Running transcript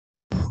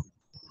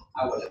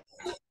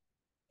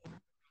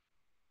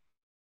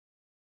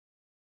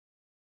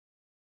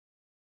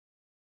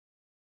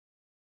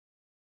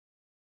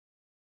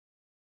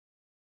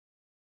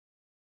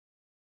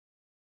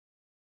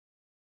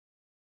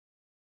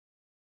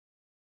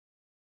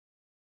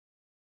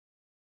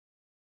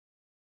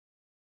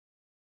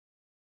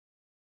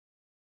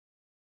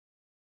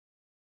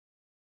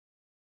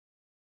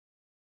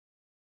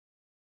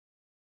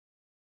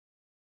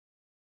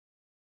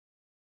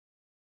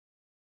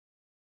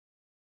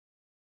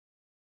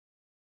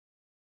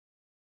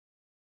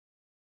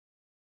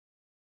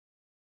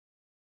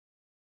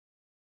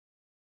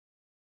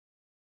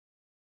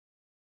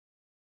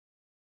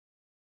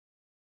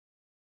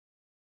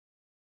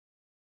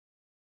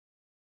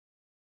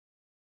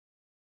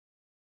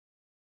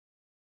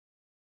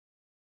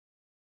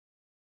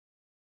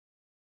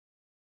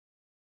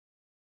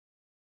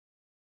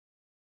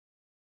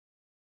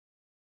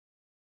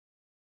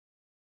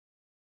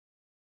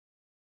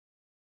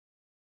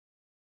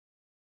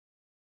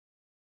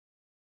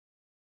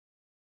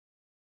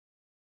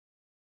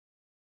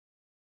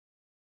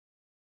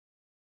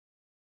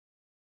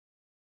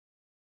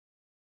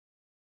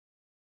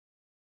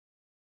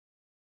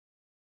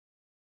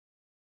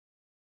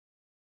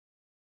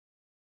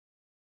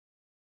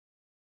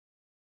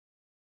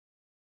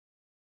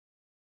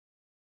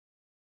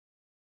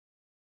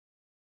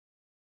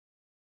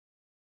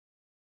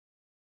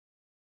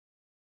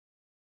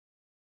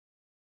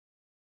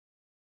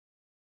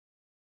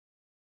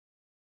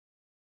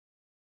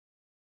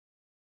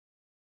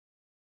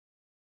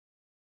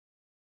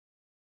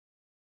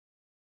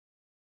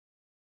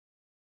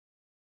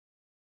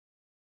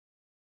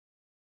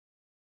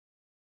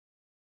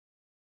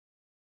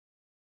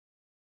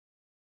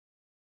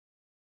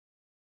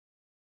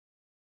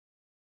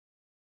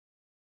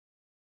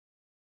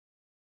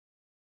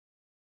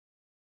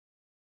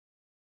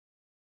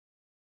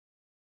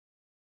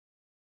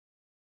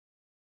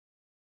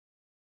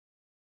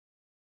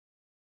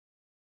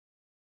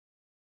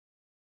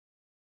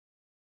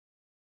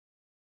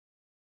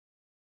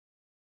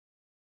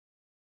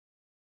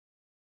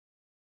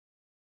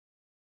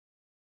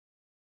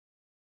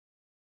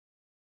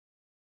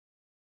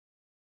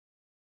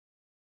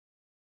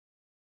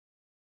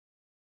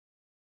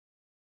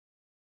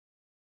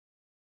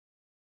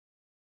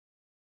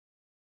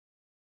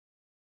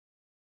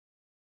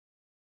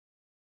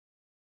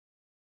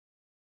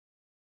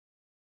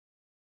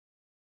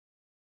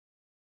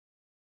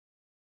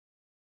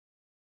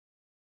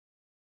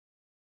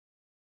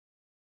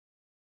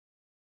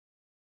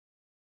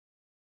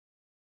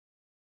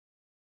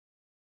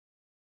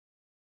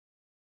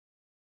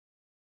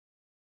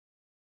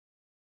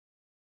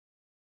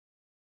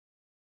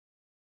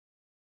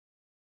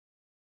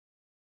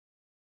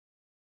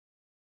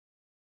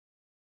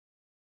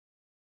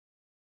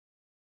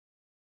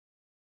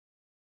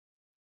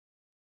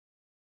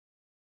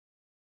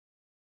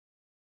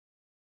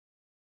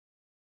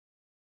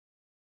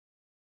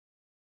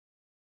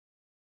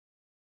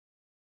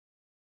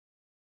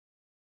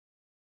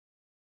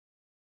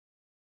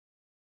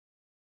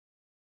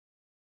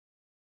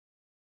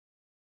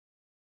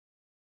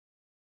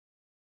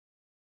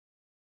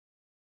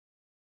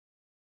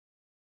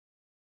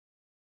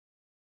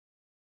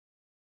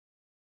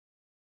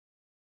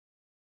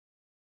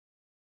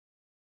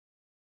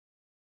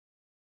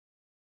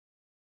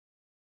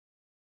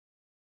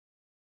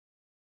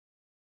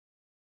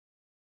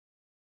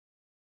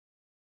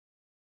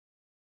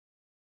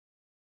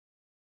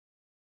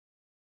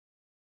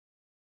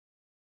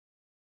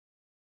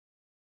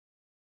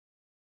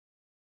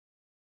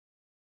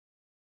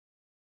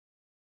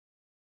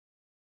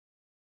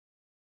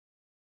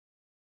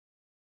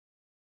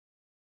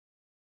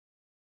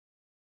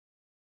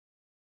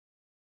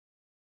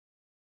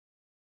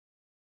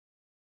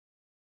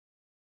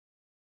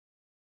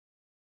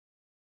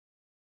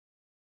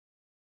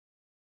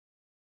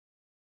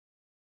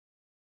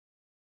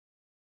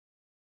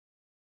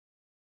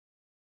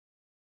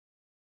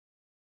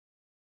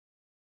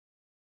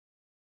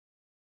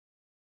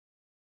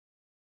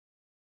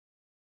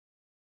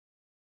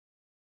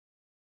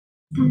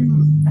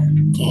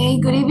Okay,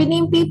 good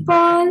evening,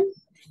 people.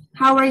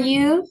 How are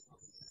you?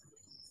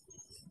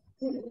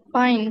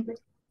 Fine.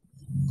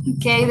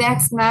 Okay,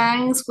 that's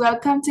nice.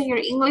 Welcome to your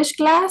English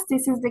class.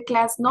 This is the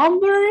class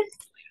number.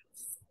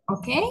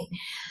 Okay,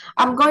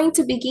 I'm going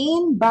to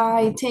begin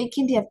by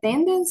taking the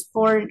attendance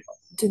for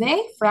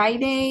today,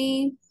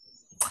 Friday,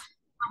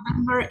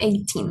 November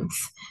 18th.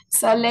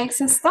 So let's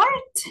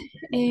start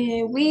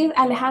with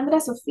Alejandra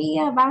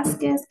Sofía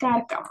Vázquez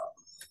Cárcamo.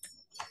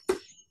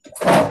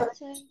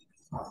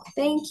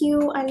 Thank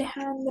you,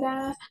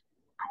 Alejandra.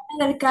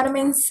 Ana del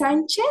Carmen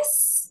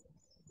Sánchez.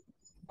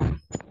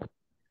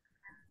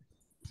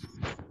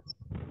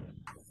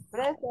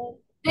 Present.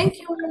 Thank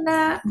you,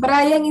 Ana.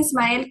 Brian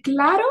Ismael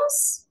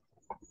Claros.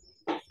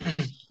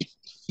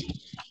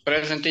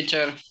 Present,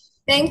 teacher.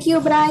 Thank you,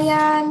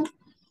 Brian.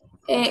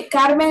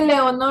 Carmen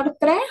Leonor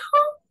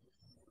Trejo.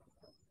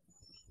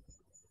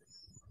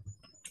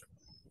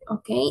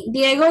 Ok.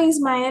 Diego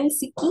Ismael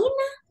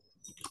Siquina.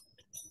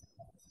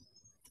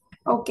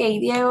 Okay,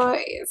 Diego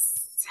is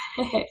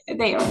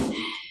there.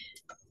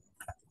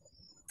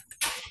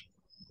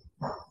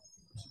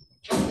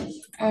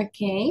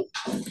 Okay.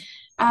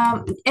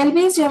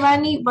 Elvis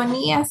Giovanni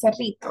Bonilla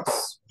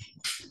Cerritos.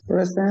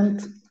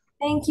 Present.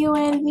 Thank you,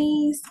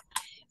 Elvis.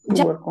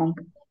 You're welcome.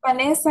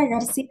 Vanessa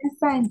García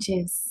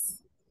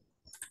Sánchez.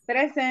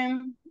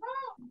 Present.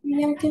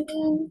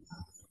 Jacqueline.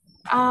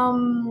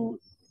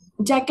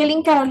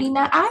 Jacqueline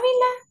Carolina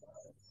Ávila.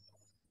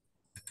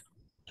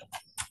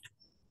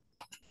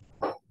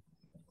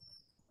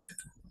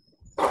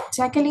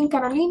 Jacqueline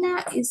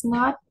Carolina is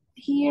not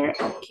here.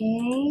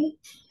 Okay.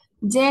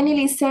 Jenny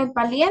Lisette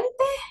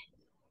Valiente.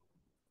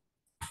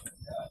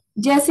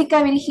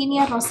 Jessica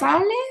Virginia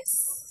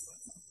Rosales.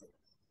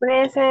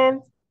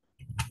 Present.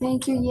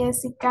 Thank you,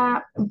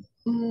 Jessica.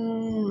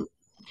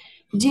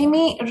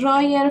 Jimmy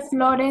Roger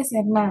Flores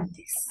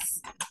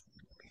Hernández.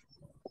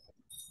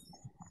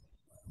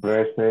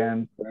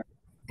 Present.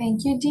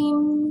 Thank you,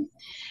 Jim.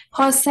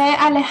 José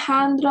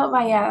Alejandro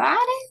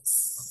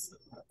Valladares.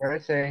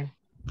 Present.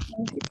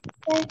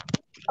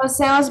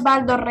 José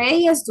Osvaldo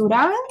Reyes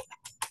Durán.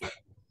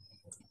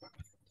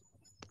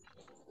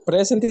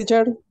 Present,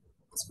 teacher.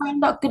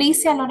 Osvaldo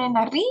Crisia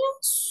Lorena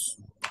Ríos.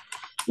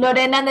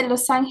 Lorena de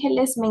Los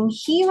Ángeles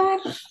Mengíbar.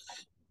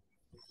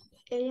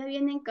 Ella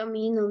viene en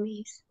camino,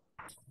 Miss.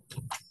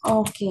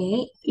 Ok.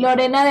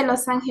 Lorena de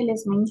Los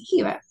Ángeles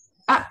Mengíbar.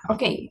 Ah,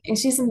 ok.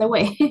 She's in the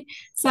way.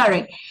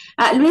 Sorry.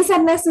 Luis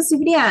Ernesto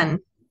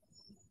Cibrián.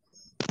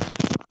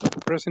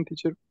 Present,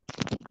 teacher.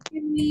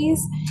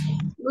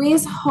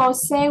 Luis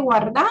José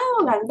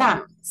Guardado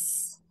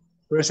Galdames.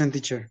 Present,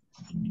 teacher.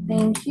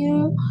 Thank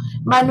you.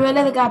 Manuel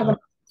Edgardo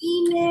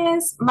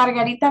Martínez.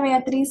 Margarita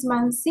Beatriz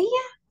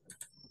Mancilla.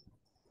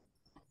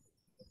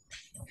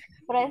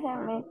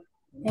 Present.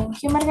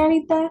 Thank you,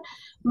 Margarita.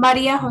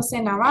 María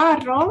José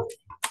Navarro.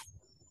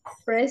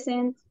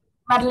 Present.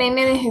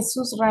 Marlene de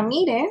Jesús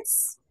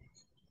Ramírez.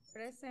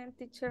 Present,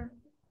 teacher.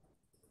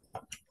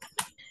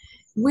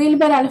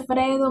 Wilber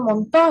Alfredo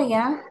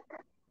Montoya.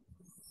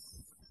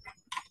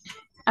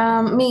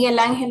 Miguel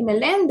Ángel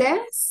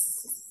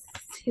Meléndez.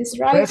 He's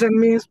right. Present,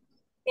 Miss.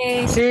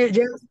 Okay. Sí,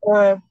 yes,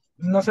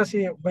 no sé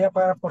si voy a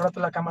apagar por rato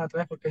la cámara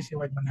otra vez porque sí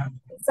voy manejando.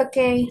 It's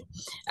okay.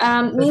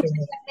 Mirna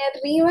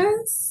Janet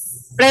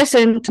Rivas.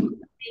 Present.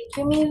 Thank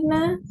you,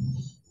 Mirna.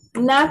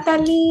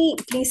 Natalie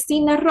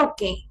Cristina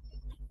Roque.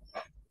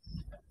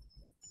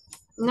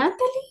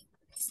 Natalie?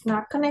 It's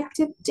not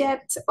connected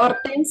yet.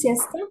 Hortensia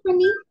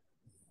Stephanie.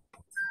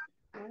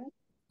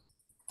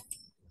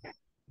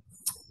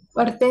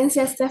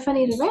 Hortensia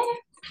Stephanie Rivera.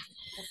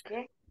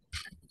 Okay.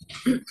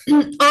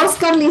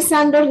 Oscar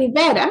Lisandro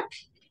Rivera.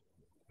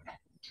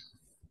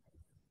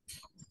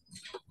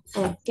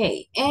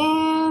 Okay,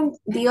 and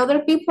the other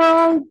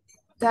people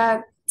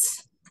that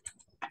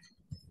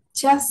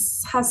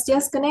has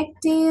just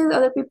connected,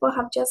 other people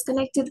have just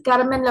connected.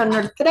 Carmen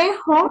Leonor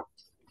Trejo.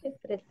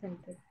 Present.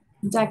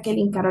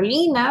 Jacqueline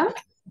Carolina.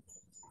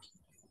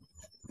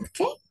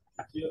 Okay,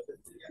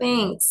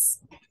 thanks.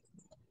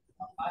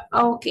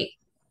 Okay,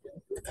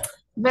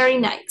 very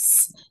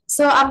nice.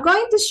 So I'm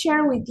going to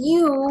share with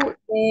you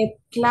the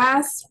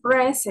class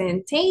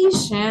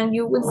presentation.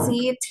 You will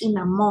see it in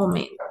a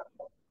moment.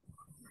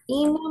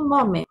 In a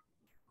moment.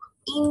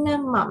 In a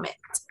moment.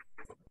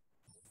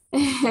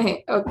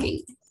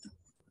 Okay.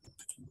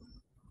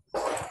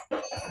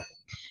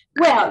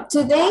 Well,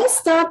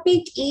 today's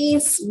topic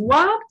is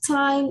what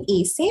time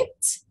is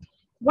it?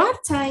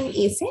 What time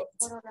is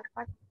it?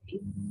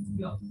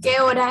 ¿Qué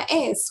hora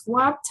es?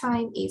 What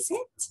time is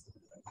it?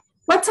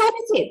 What time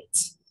is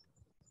it?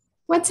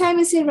 What time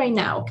is it right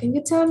now? Can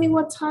you tell me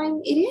what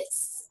time it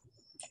is?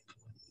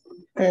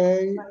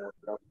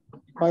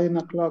 5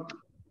 o'clock.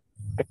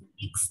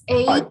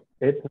 8:06.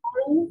 8.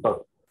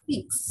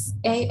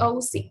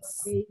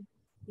 8:06.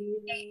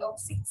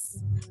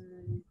 8:06.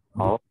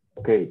 Oh,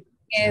 okay.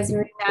 Yes,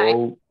 very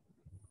nice.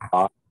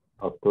 8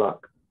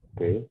 o'clock.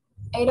 Okay.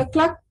 8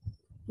 o'clock?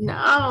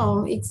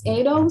 No, it's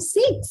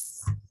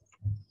 8:06.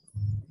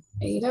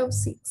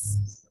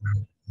 8:06.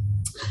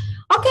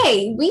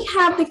 Okay, we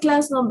have the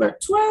class number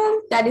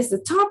 12. That is the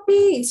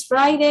topic. It's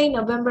Friday,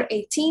 November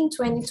 18,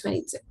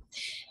 2022.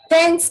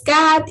 Thanks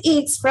God,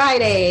 it's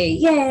Friday.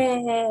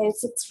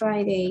 Yes, it's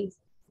Friday.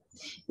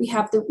 We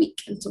have the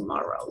weekend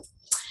tomorrow.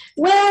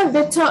 Well,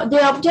 the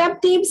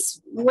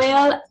objectives,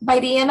 well, by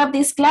the end of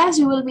this class,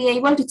 you will be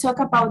able to talk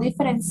about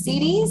different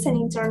cities and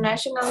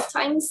international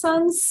time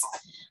zones.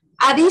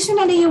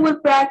 Additionally, you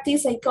will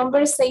practice a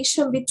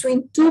conversation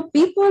between two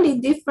people in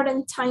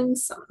different time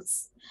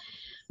zones.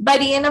 By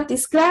the end of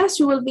this class,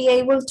 you will be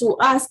able to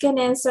ask and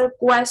answer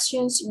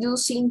questions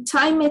using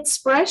time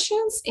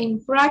expressions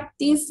and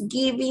practice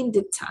giving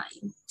the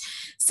time.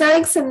 So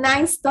it's a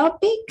nice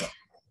topic,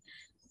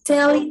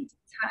 telling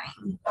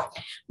time.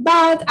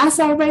 But as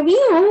a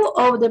review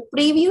of the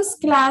previous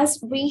class,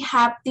 we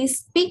have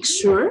this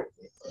picture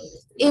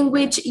in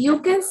which you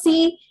can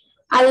see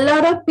a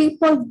lot of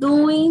people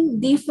doing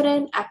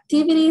different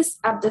activities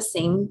at the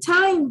same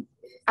time.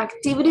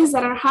 Activities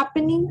that are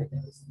happening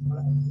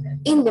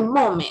in the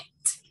moment.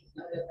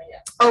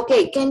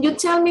 Okay, can you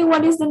tell me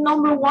what is the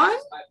number 1?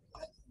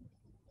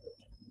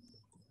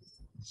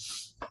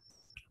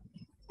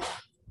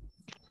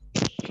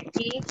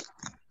 He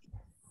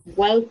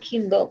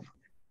walking dog.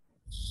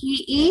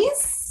 He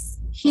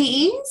is,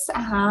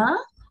 uh-huh.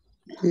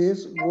 He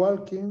is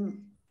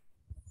walking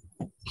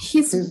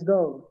His his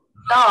dog.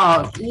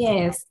 dog,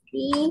 yes.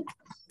 He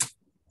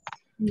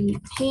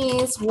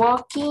is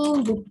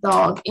walking the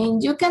dog.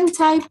 And you can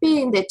type it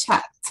in the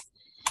chat.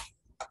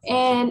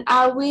 And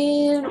I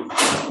will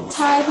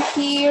type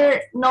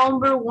here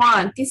number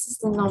 1. This is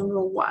the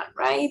number 1,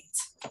 right?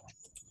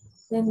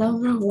 The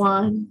number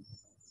 1.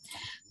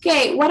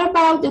 Okay, what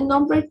about the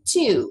number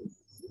 2?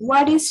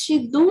 What is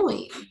she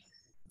doing?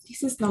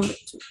 This is number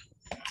 2.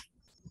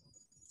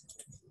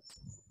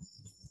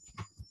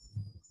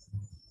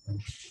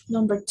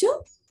 Number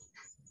 2.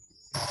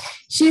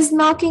 She's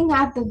knocking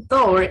at the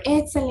door.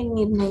 Excellent,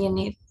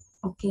 Janet.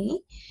 Okay.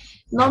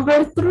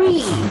 Number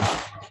 3.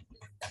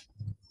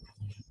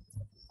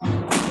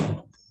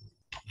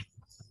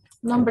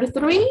 Number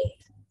 3.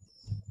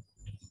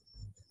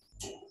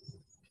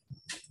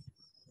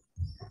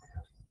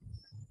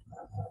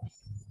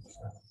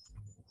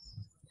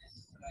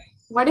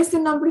 What is the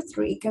number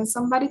 3? Can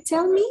somebody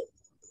tell me?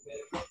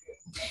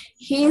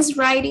 He is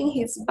riding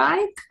his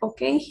bike.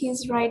 Okay,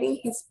 he's riding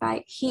his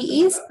bike.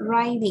 He is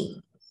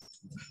riding.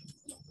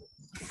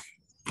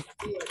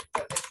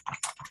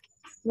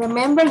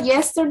 Remember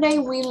yesterday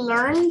we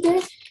learned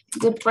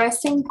the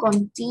present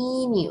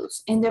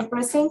continuous. And the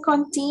present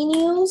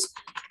continuous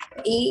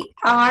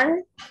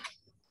are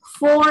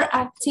 4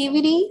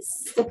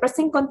 activities. The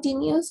present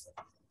continuous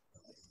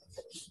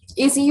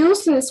is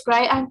used to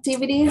describe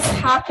activities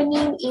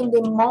happening in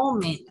the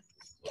moment.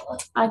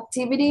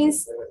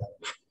 Activities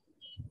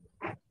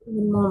in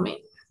the moment.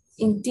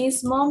 In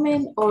this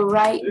moment or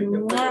right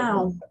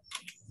now.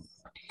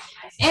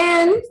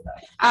 And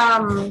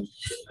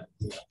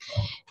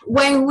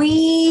when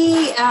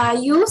we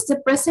use the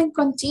present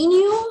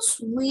continuous,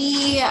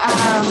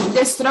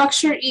 the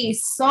structure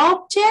is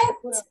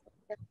subject,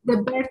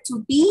 the verb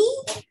to be,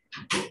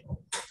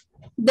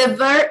 the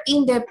verb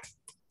in the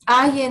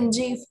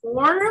ing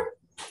form,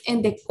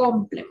 and the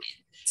complement.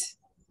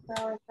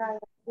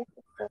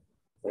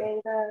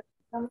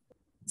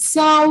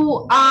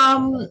 So,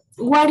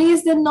 what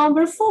is the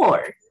number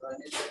 4?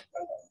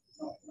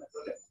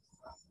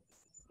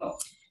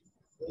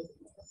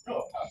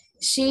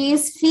 She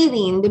is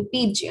feeding the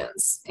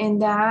pigeons,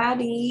 and that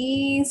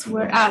is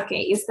where,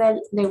 okay, is that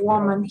the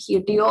woman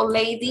here, the old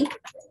lady,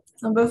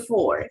 number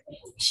 4.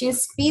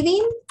 She's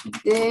feeding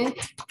the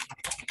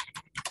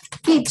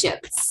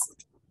pigeons.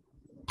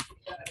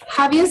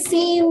 Have you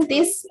seen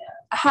this?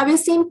 Have you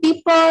seen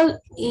people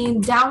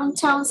in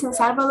downtown San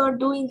Salvador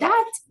doing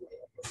that?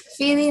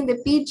 Feeding the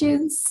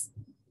pigeons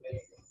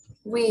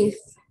with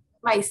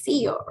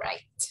maízillo,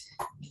 right?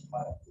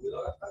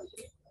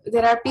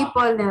 There are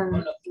people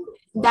in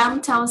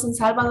downtown San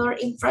Salvador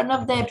in front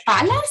of the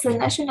palace, the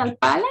National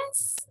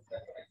Palace.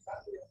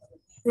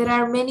 There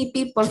are many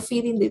people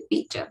feeding the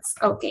pigeons.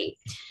 Okay.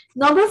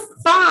 Number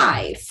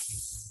 5.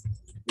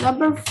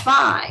 Number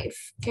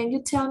 5. Can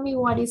you tell me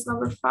what is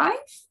number 5?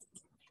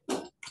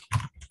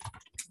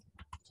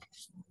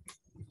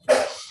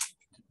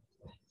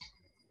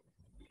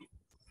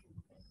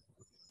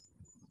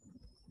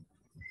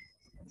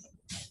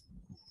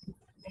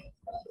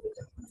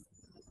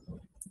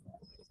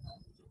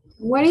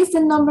 What is the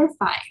number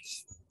 5?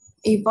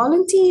 A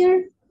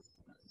volunteer.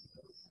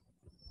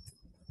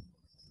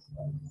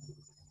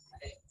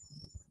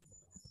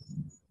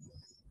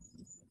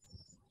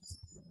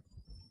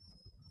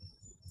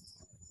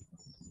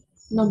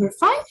 Number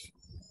 5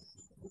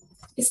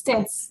 is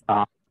this.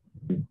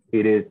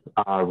 It is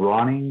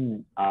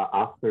running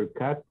after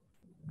cat.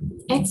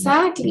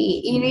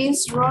 Exactly. It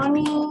is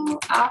running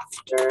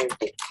after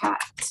the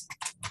cat.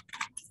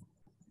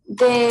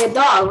 The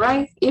dog,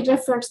 right? It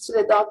refers to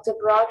the dog. The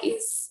dog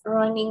is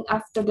running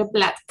after the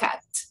black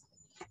cat.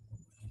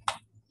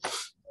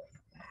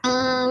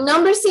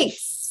 Number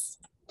 6.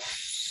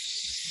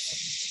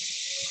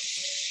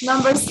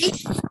 Number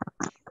 6.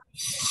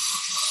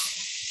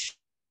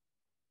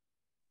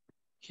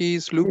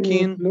 He's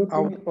looking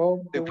out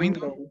of the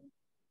window.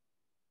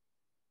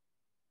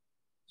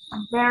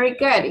 Very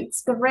good.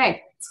 It's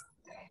correct.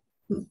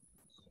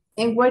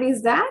 And what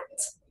is that?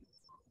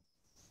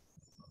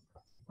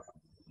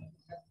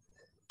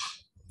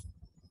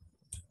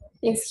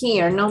 It's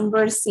here,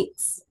 number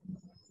 6.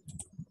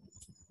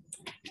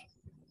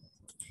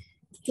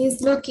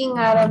 He's looking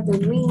out of the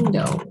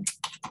window.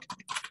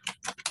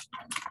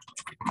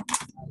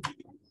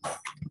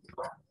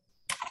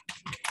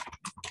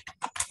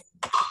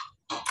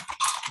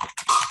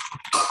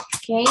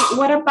 Okay,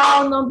 what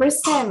about number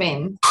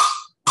 7?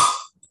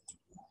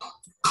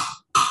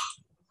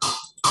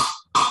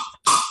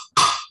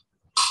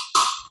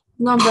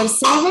 Number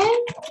 7,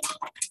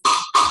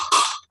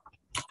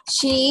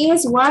 she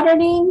is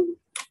watering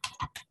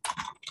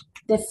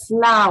the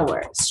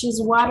flowers.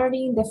 She's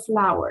watering the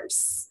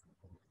flowers,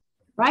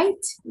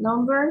 right?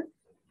 Number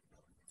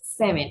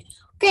 7.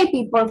 Okay,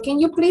 people, can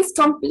you please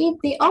complete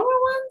the other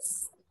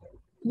ones?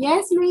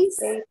 Yes, Luis.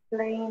 They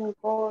playing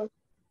golf.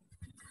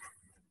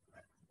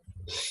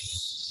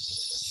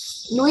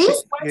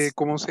 Luis,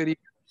 ¿Cómo sería?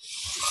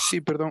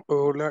 Sí, perdón.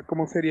 Hola,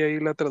 ¿cómo sería ahí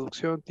la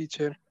traducción,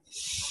 teacher?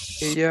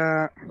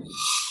 Ella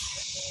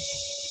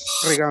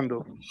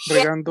regando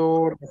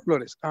las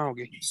flores. Ah, ok.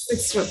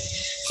 it's true.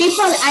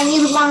 People, I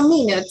need 1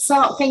 minute.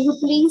 So can you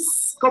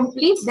please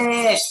complete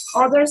the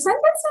other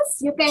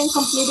sentences? You can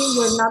complete in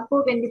your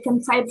notebook and you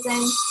can type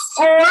them,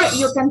 or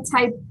you can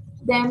type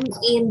them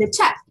in the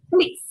chat,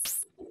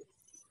 please.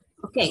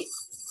 Okay.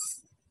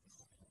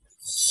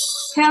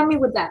 Help me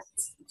with that.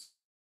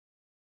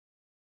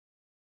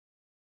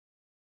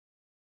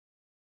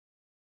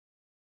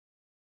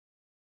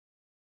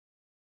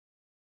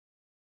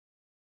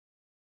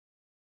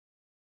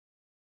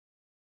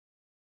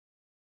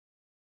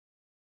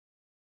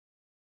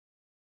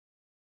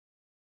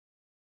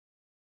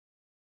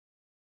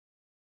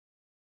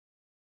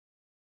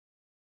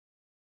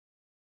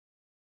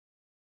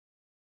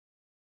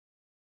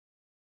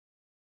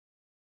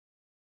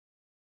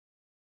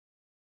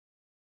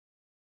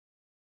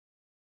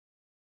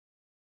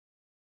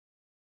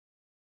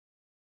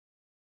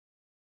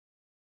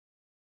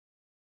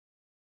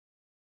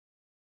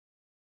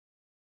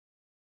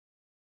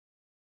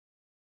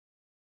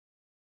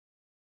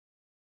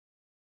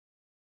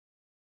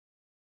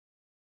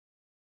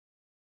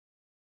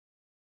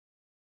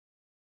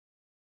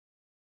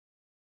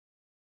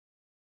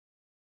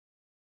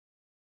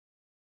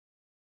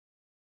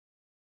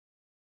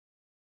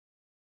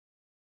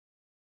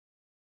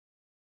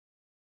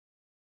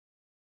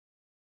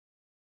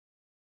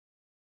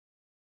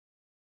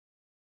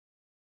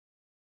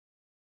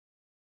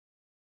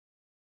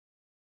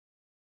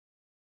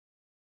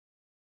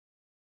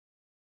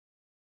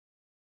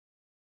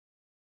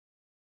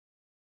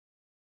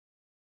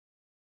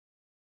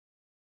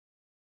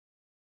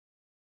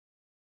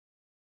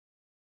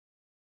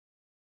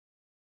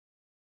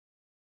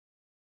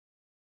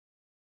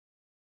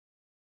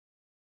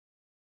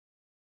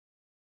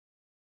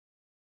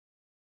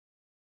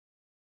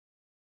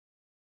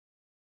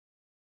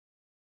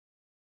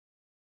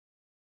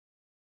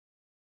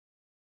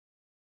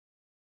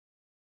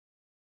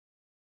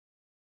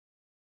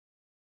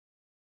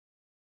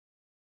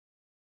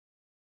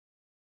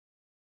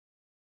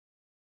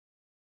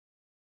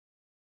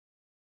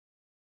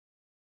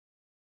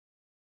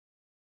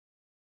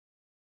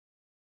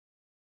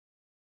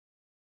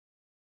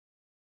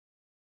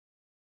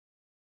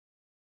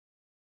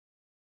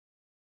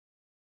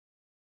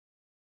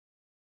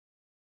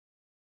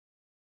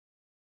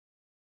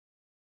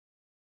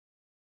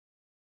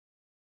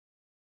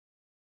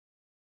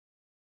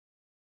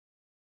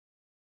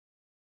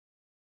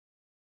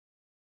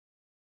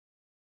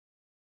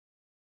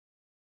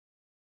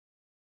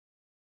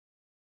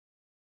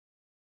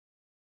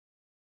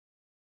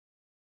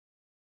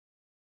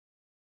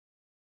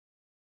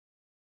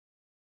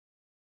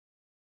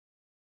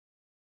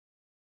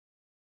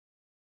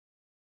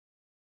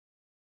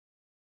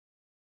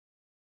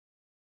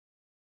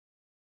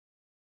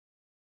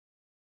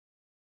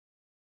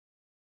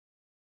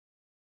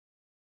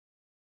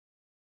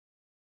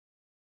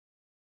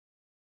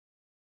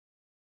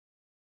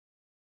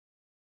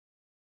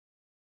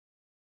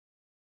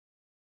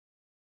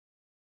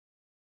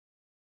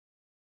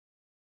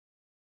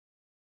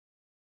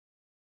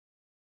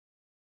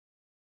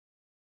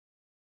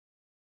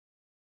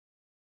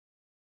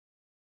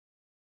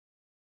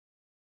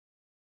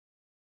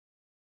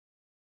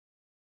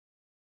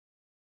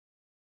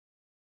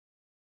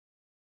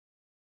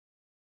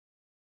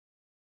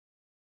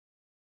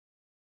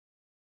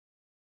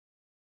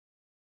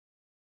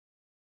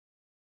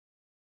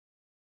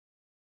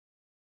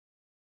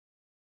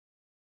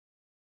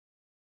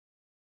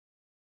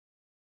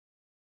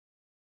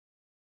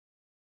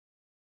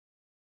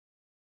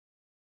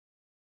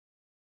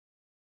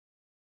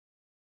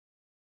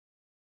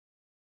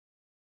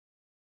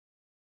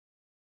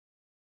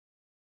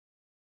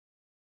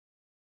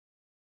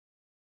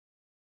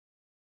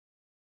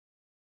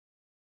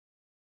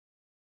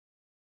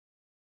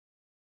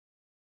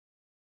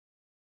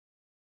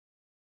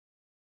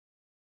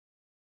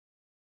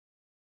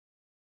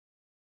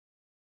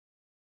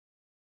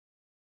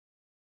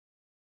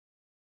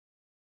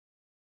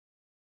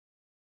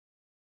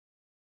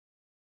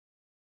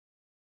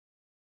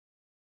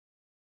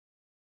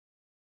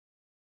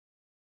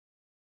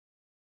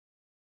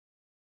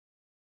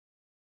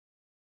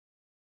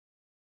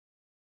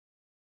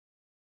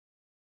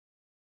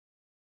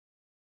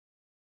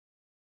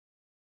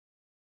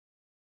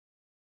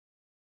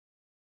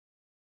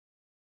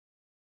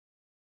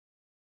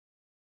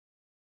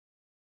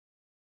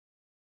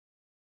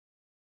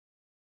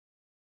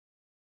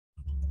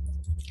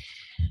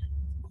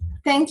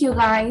 Thank you,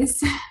 guys.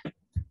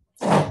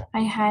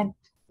 I had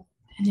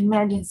an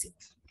emergency.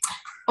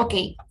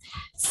 Okay,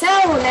 so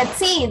let's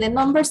see. The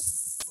number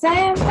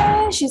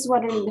 7, she's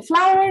watering the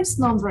flowers.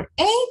 Number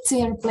 8,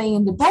 they're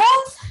playing the ball.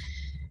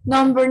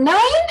 Number 9,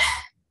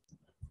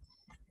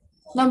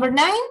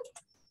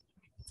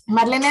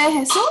 Marlene de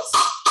Jesús.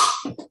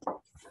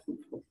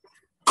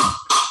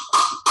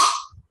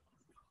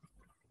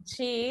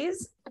 She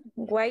is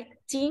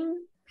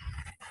waiting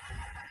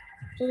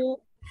to,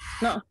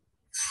 no,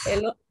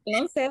 el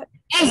 11,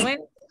 Eight.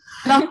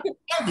 No, 8.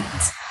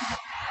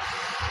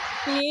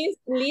 she is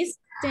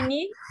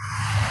listening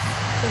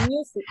to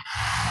music.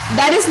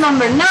 That is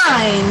number 9.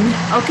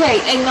 Okay,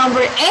 and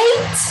number 8.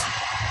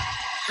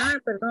 Ah,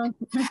 perdón.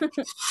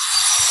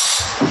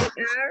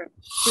 They are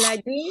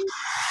playing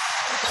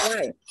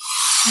ball.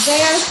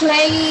 They are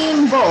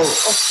playing ball.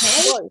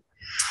 Okay. Ball.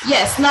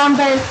 Yes,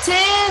 number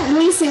 10,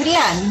 Luis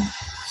Adrian.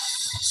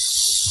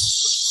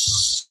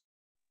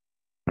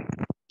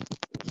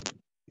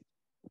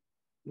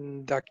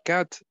 The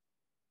cat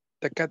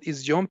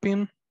is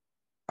jumping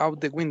out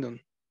the window.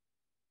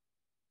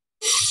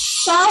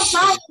 So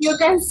far, you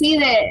can see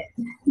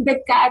the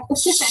cat.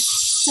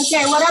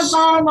 Okay, what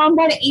about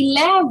number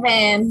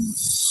 11?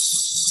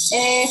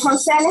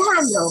 José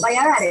Alejandro,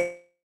 Valladares.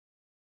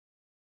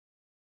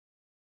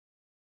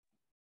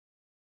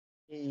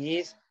 He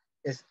is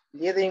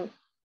sliding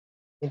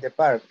in the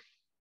park.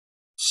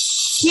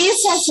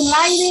 He's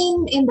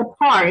sliding in the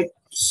park.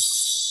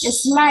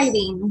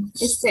 Sliding,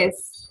 it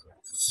says.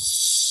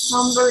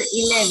 Number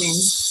 11.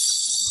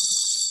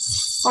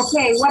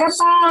 Okay, what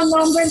about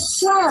number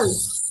 12?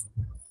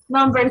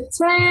 Number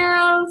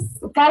 12,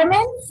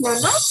 Carmen, no,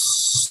 no?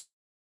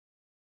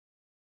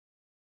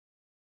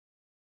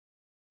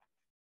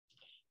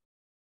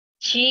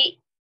 She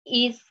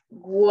is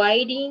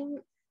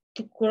waiting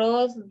to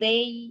cross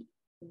the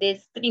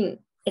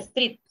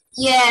street.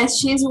 Yes,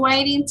 she's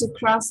waiting to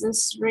cross the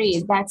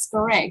street. That's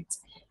correct.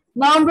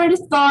 Number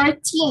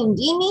 13,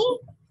 Jimmy.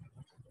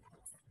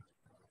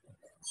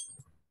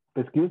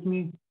 Excuse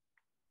me.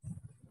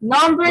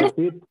 Number What's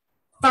it?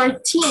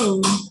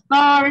 13.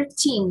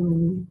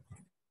 13.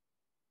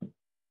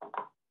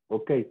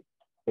 Okay.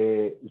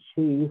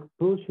 She is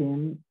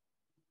pushing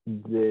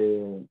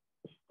the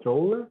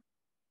stroller.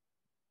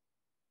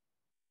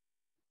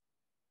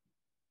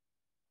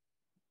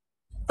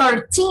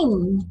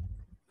 13.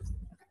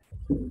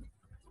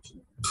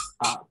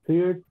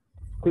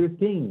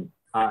 13.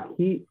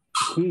 He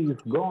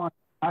is going to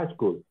high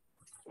school.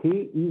 He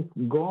is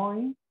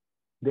going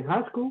to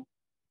high school.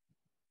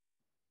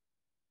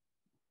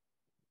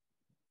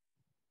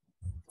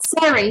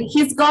 Sorry,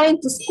 he's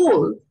going to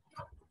school.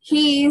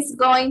 He is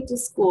going to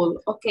school.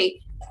 Okay.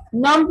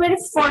 Number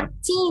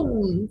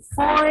 14.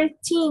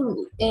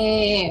 14.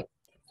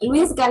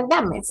 Luis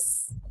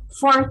Galdames.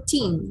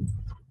 14.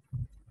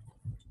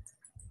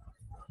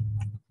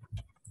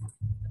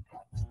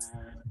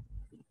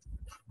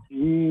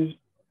 Is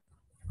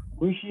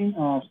pushing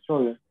a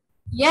stroller.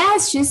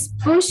 Yes, she's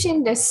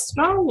pushing the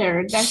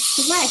stroller. That's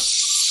correct.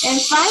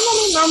 And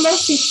finally, number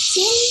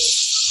 15.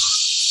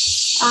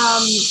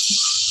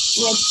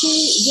 Let's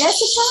see,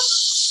 Jessica.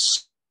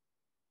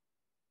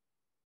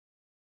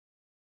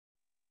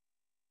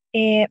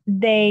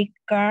 The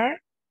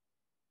car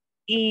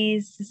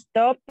is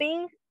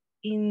stopping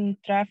in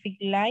traffic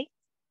light.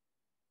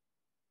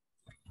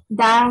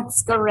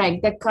 That's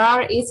correct. The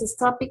car is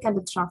stopping at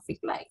the traffic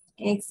light.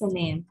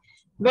 Excellent.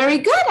 Very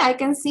good. I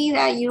can see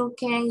that you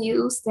can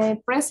use the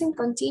present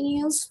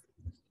continuous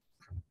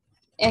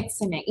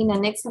excellent in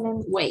an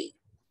excellent way.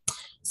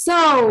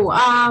 So,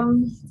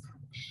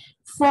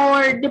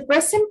 for the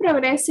present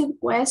progressive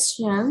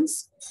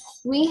questions,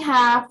 we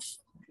have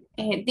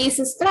this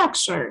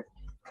structure.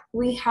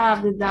 We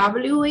have the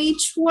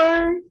WH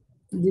word,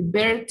 the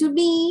verb to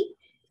be,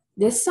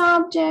 the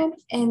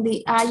subject, and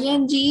the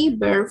ing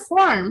verb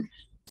form.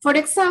 For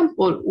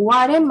example,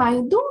 what am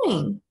I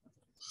doing?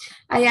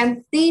 I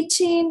am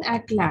teaching a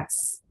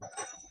class.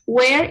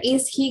 Where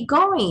is he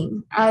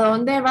going? ¿A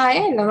dónde va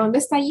él? ¿A dónde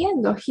está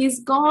yendo? He's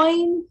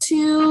going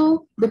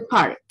to the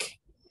park.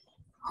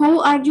 Who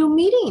are you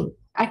meeting?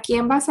 ¿A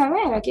quién vas a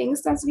ver? ¿A quién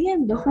estás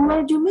viendo? Who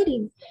are you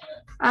meeting?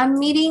 I'm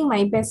meeting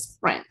my best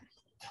friend.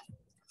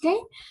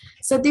 Okay,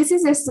 so this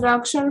is the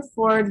structure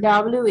for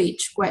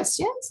WH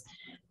questions.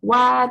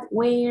 What,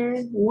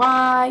 where,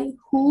 why,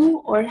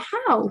 who, or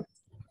how.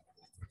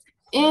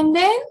 And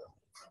then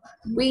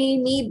we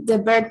need the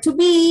verb to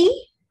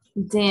be,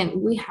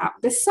 then we have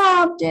the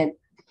subject,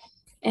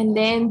 and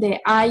then the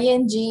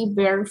ing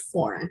verb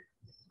form.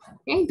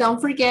 Okay, don't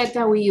forget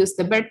that we use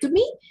the verb to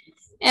be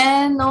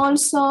and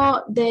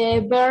also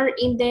the verb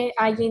in the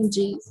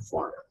ing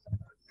form.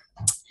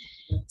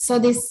 So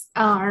this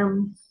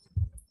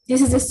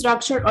is the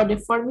structure or the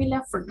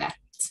formula for that.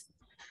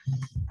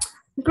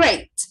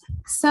 Great.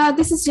 So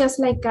this is just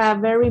like a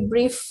very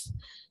brief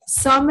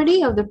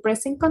summary of the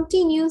present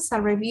continuous,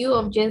 a review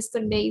of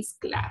yesterday's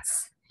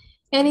class.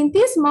 And in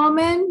this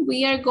moment,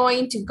 we are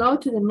going to go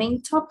to the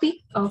main topic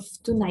of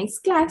tonight's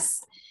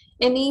class,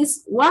 and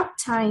is what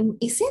time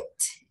is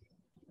it?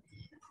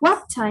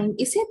 What time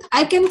is it?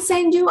 I can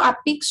send you a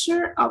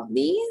picture of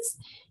this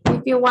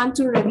if you want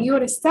to review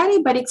or study,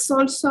 but it's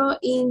also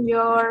in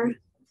your,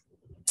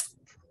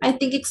 I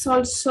think it's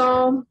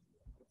also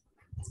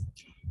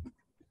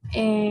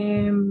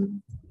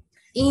in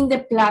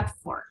the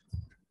platform.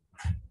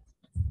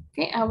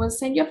 Okay, I will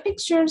send you a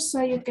picture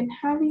so you can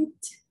have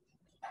it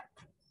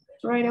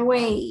right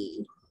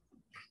away.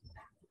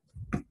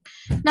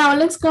 Now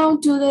let's go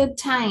to the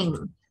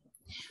time.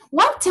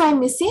 What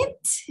time is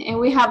it? And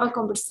we have a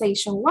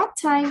conversation. What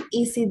time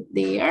is it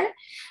there?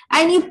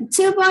 I need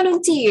 2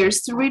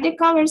 volunteers to read the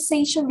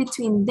conversation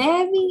between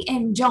Debbie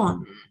and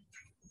John.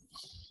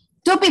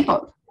 2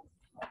 people.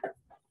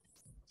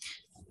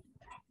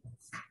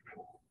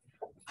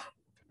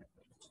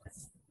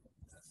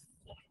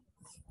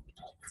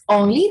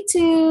 Only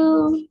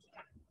 2.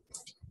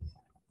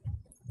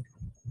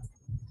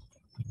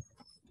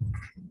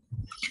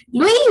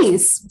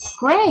 Luis,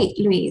 great,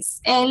 Luis.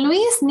 And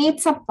Luis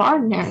needs a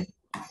partner.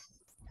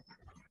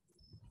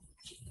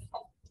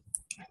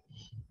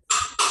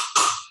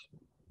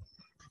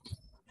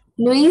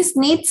 Luis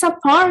needs a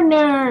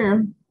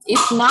partner.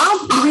 If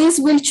not, Luis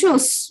will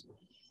choose.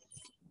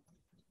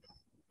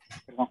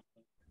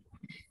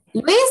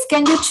 Luis,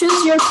 can you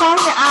choose your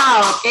partner?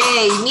 Ah,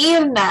 okay,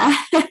 Mirna.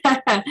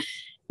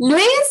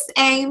 Luis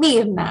and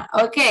Mirna.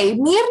 Okay,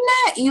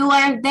 Mirna, you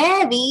are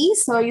Debbie,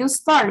 so you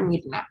start,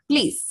 Mirna,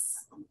 please.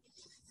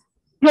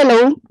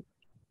 Hello.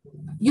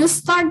 You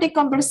start the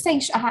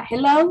conversation.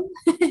 Hello.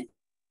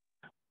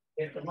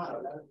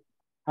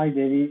 Hi,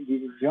 Debbie.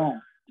 This is John.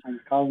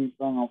 I'm calling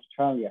from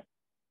Australia.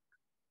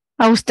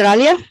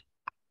 Australia?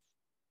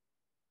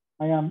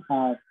 I am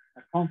at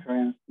a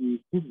conference in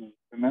Sydney,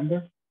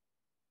 remember?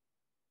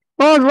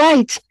 All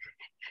right.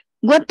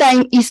 What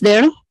time is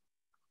there?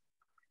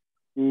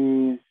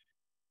 It's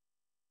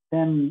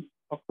 10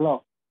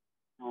 o'clock.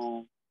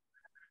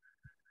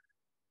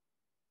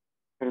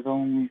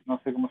 Perdón, no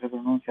sé cómo se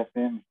pronuncia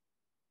PM.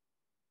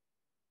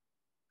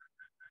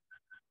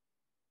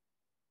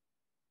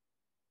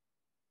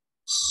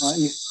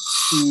 It's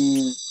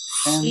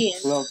 10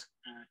 o'clock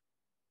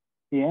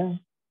PM.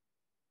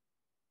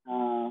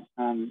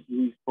 And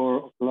it's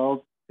 4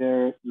 o'clock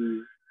there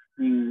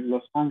in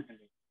Los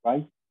Angeles,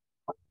 right?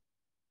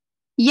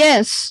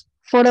 Yes,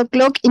 4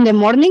 o'clock in the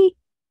morning.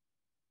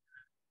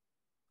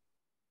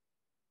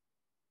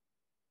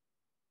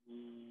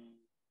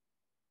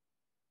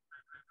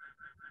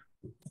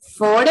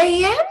 4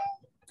 a.m.?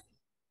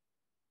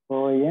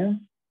 4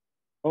 a.m.?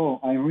 Oh,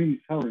 I'm really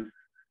sorry.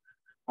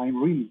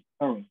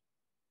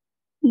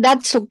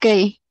 That's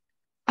okay.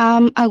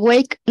 I'm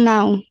awake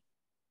now.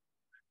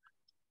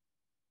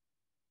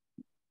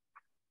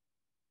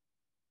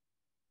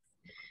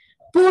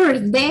 Poor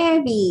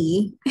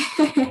Debbie.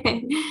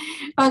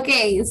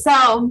 Okay,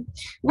 so,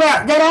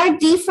 well, there are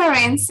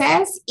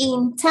differences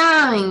in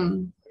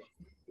time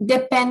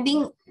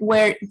depending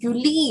where you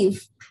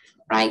live,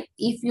 right?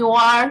 If you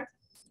are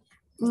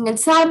in El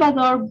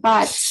Salvador,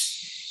 but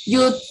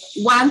you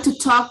want to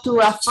talk to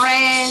a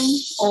friend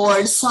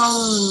or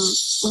some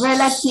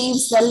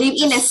relatives that live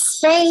in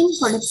Spain,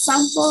 for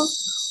example,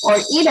 or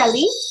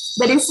Italy,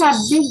 there is a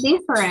big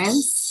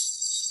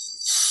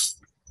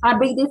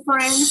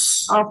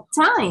difference of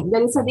time.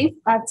 There is a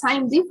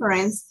time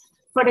difference.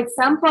 For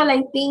example,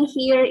 I think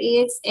here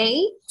is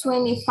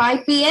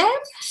 8:25 p.m.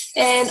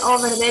 and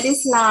over there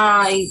is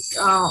like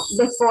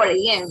the 4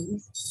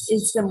 a.m.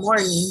 It's the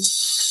morning.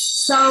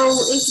 So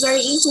it's very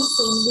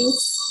interesting,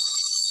 these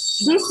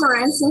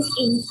differences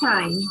in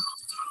time.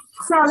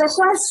 So the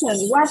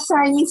question, what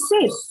time is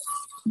it?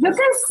 You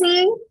can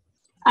see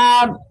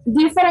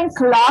different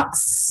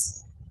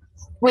clocks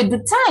with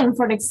the time.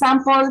 For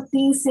example,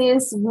 this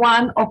is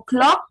 1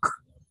 o'clock.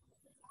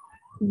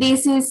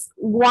 This is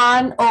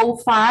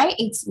 1:05.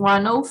 It's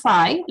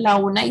 1:05, la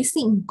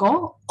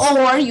 1:05.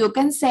 Or you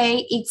can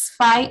say it's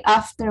 5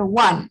 after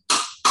 1.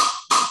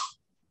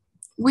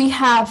 We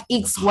have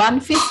it's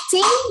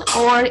 1:15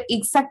 or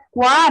it's a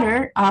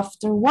quarter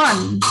after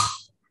 1.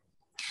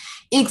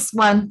 It's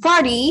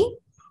 1:30.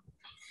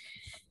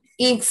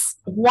 It's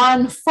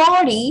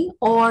 1:40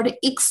 or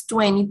it's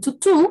 20 to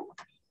 2.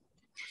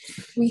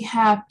 We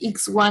have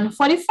it's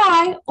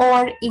 1:45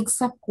 or it's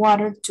a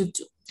quarter to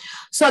 2.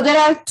 So there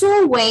are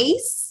 2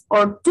 ways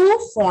or 2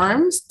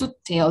 forms to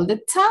tell the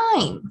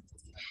time.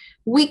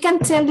 We can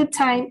tell the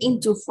time in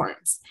 2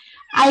 forms.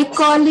 I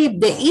call it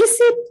the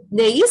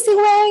easy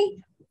way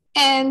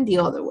and the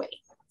other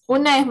way.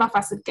 Una es más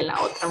fácil que la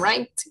otra,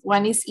 right?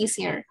 One is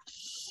easier.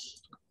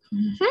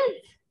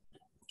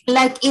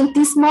 Like in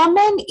this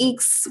moment,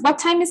 it's, what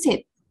time is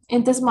it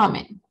in this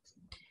moment?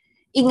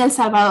 In El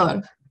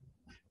Salvador.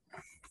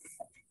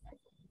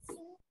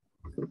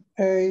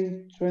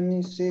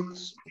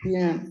 8:26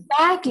 p.m.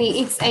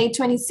 Exactly, it's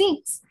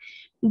 8:26.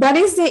 That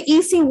is the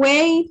easy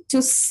way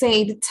to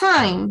say the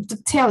time, to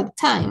tell the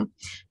time.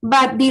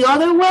 But the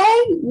other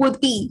way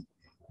would be,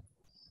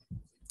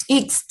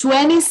 it's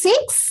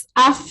 26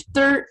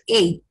 after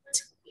 8.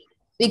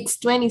 It's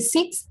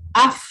 26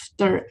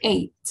 after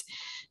 8.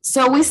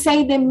 So we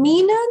say the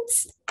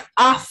minutes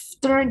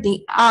after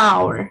the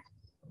hour.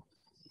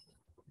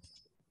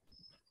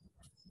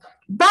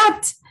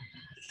 But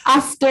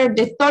after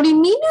the 30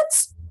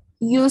 minutes,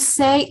 you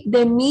say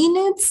the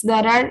minutes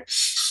that are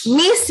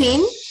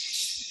missing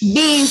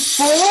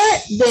before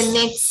the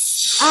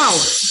next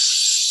hour.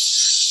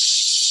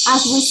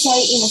 as we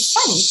say in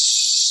Spanish.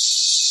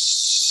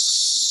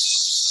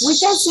 We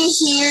can see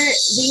here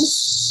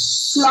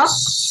this clock.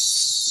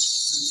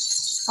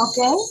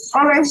 Okay,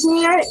 over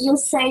here you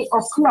say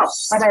o'clock.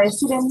 Para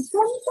decir en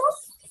punto,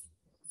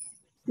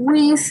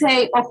 we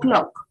say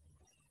o'clock.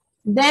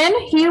 Then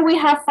here we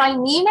have 5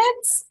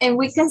 minutes and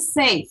we can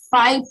say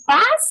 5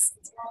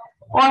 past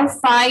or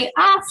 5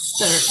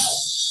 after.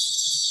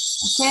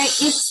 Okay,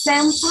 it's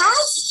 10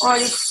 past or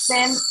it's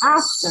 10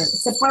 after.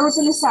 Se puede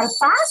utilizar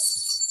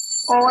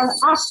past or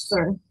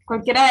after.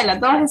 Cualquiera de las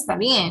dos está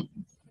bien.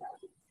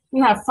 We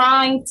have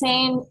 5,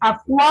 10, a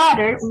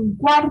quarter, un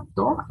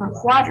cuarto, a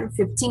quarter,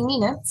 15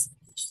 minutes,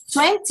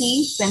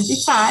 20,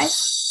 25,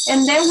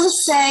 and then we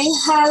say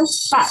half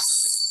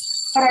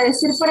past. Para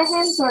decir, por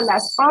ejemplo,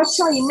 las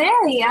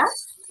 8:30,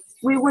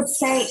 we would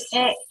say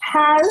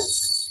half,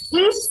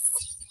 it's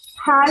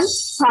half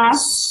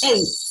past 8.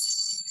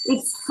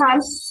 It's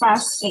half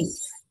past 8.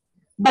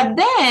 But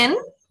then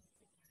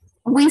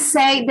we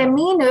say the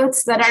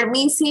minutes that are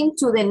missing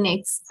to the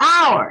next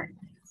hour.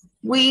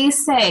 We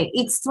say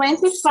it's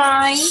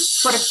 25,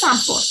 for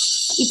example,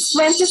 it's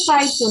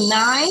 25 to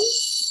 9,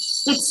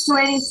 it's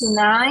 20 to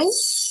 9,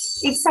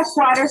 it's a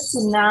quarter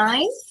to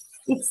 9,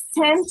 it's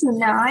 10 to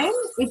 9,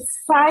 it's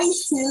 5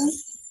 to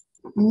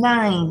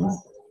 9.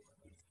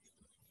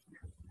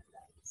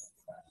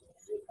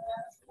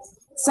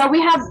 So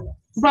we have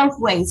both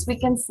ways. We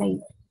can say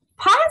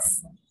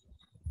past,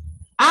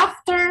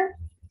 after,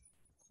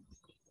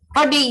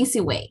 or the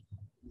easy way.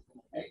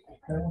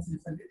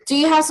 Do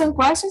you have some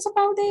questions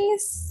about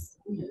this?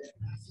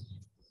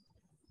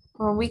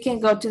 Or we can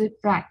go to the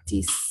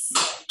practice.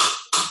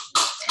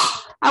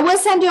 I will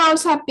send you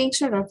also a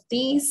picture of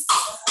this.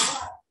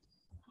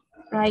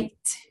 Right.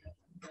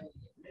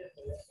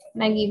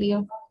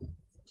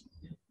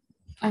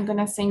 I'm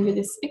gonna send you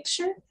this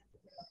picture.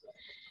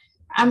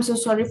 I'm so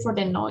sorry for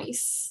the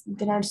noise.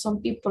 There are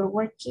some people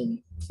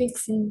working,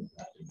 fixing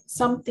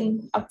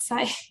something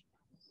outside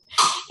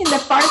in the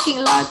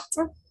parking lot.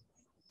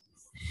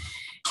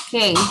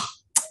 Okay.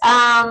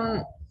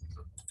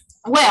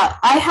 Well,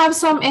 I have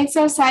some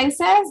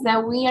exercises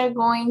that we are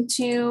going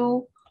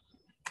to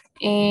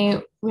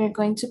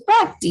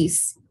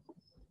practice.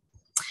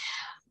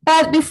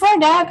 But before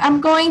that,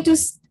 I'm going to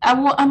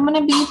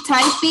be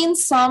typing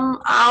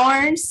some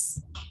hours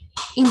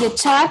in the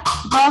chat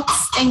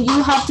box, and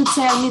you have to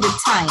tell me the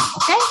time.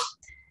 Okay?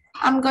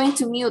 I'm going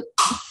to mute.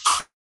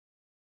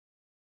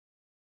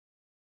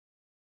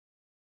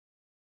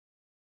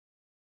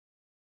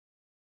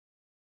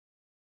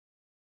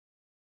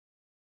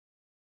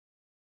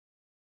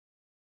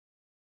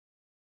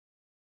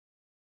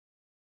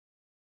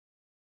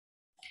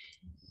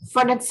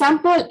 For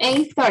example,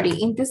 8:30.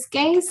 In this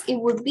case, it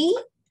would be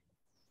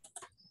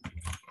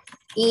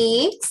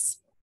it's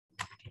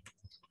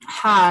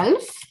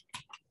half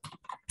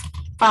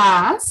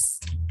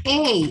past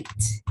 8.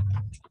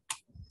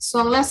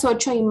 Son las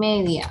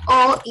 8:30.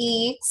 Or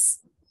it's,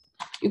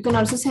 you can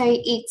also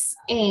say it's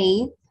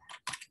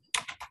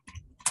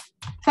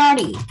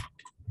 8:30.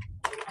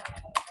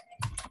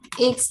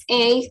 It's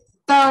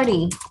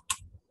 8:30.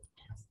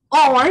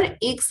 Or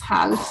it's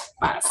half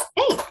past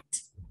 8.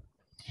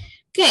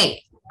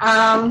 Okay,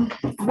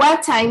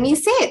 what time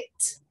is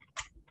it?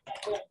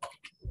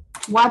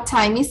 What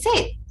time is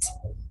it?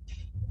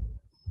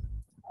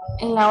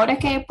 En la hora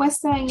que he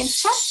puesto en el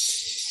chat.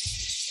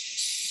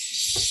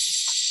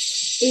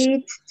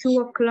 It's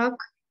 2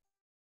 o'clock.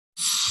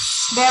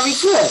 Very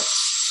good.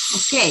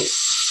 Okay.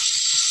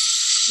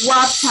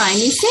 What time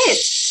is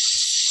it?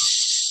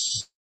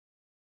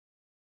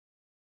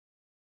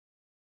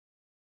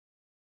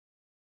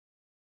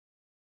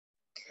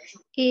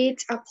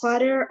 It's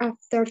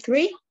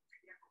 3:15.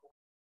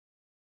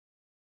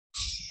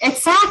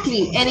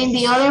 Exactly. And in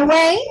the other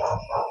way?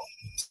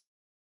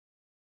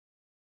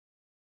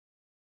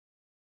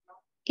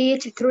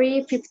 It's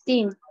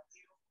 3:15.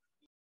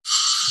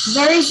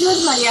 Very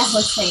good, Maria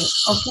Jose.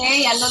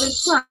 Okay, another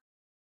time.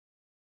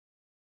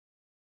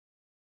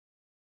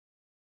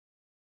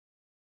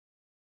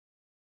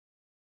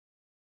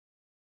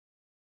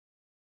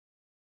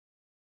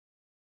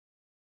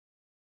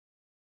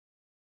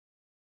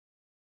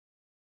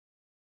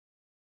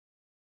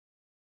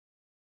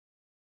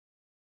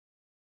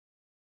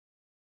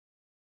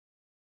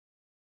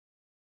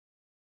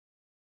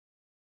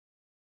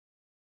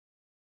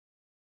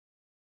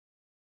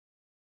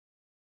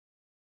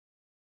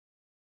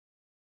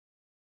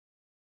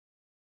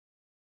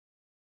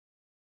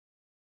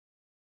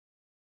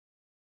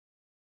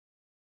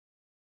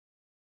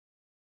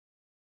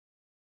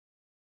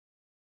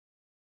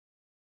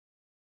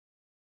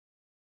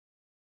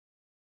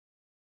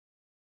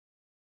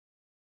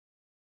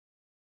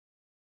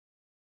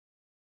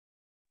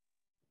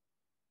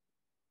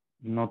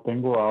 No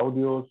tengo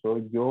audio,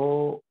 ¿soy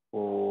yo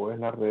o es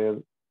la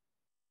red?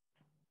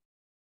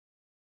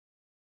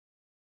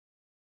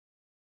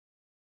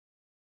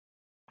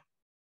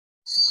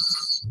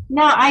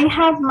 No, I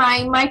have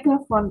my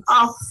microphone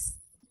off.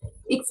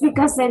 It's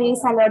because there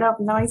is a lot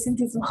of noise in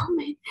this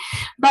moment.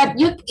 But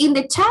you in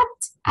the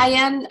chat, I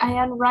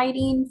am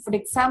writing, for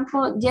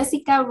example,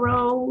 Jessica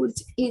wrote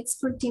it's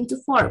 13 to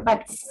 4,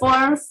 but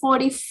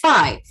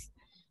 4:45.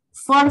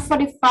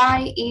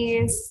 4:45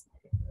 is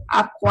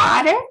a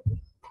quarter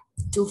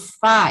to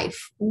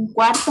 5. Un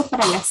cuarto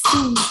para las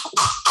 5.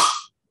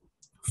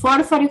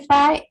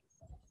 4:45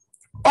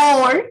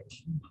 or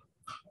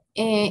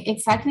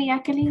exactly,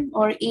 Jacqueline,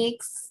 or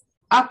it's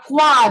a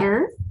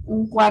quarter,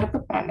 un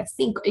cuarto para las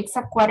 5. It's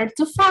a quarter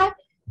to 5.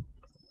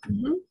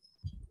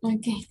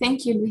 Okay,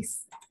 thank you,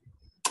 Luis.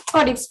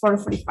 Or it's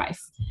 4:45.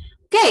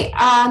 Okay,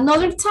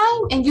 another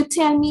time, and you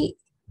tell me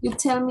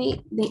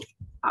the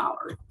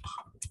hour.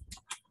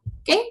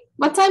 Okay,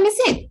 what time is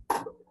it?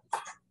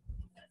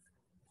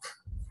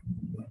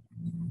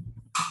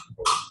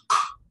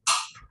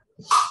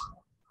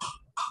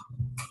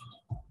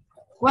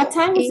 What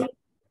time is it?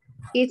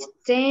 It's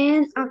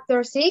 10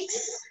 after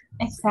 6.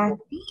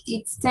 Exactly,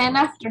 it's 10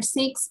 after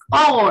 6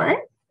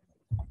 or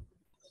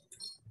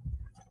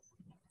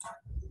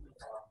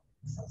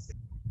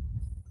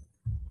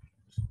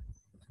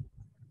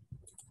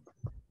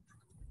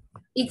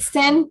it's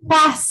 10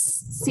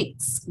 past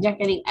 6,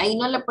 Jacqueline. Ahí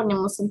no le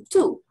ponemos el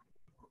 2.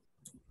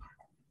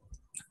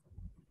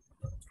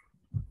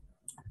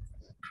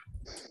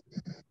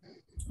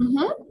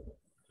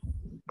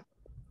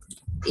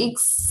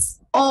 It's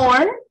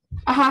or,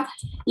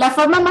 la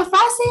forma más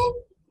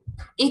fácil,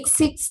 it's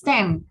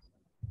 6:10.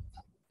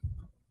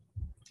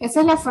 Esa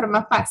es la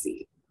forma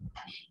fácil.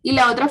 Y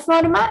la otra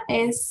forma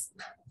es,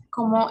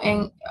 como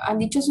han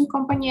dicho sus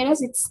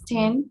compañeros, it's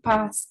 10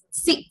 past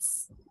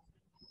 6.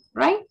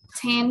 Right?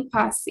 10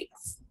 past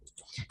 6.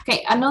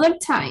 Okay, another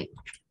time.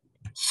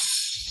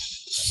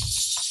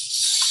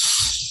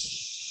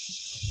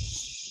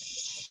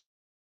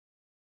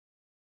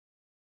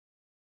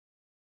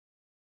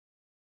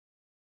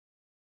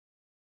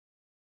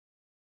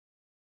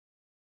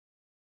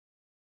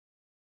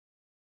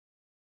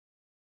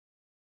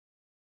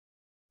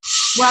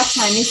 What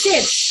time is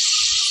it?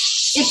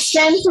 It's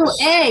 10 to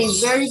 8.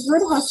 Very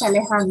good, Jose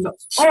Alejandro.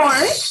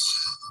 Or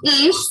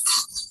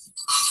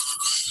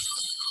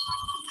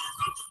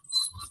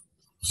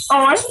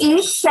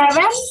it's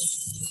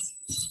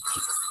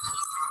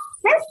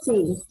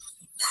 7:50.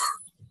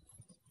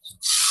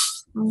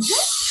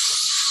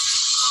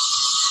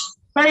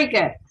 Very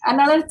good.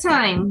 Another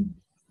time.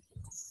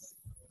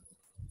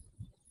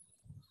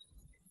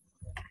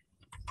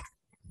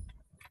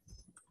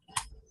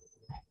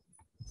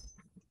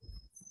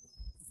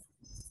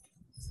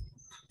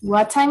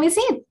 What time is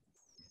it?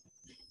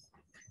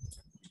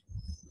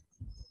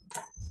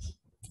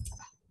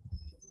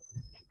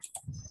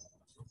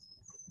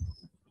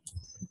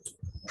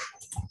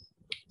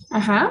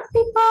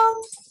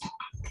 People.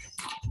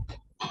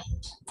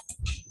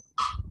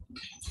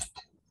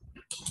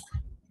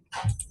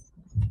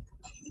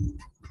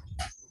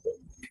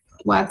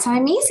 What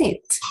time is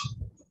it?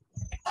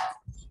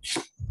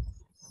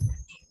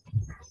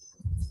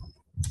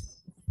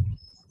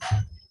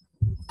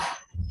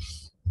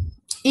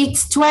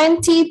 It's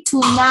 20 to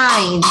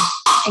 9.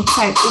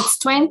 Exacto, it's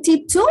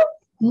 20 to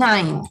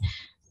 9.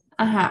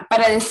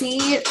 Para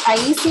decir,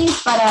 ahí sí,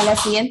 para la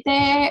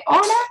siguiente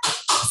hora,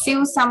 sí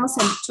usamos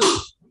el to.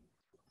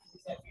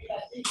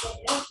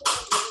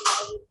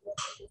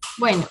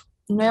 Bueno,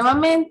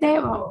 nuevamente,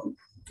 vamos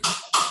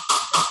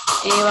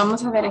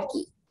a ver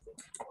aquí.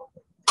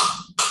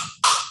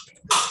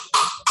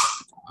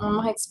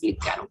 Vamos a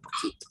explicar un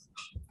poquito.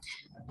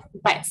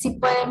 Vale, si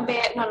pueden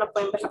ver, no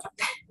pueden ver la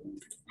pantalla.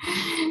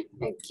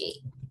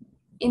 Okay.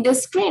 In the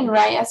screen,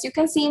 right? As you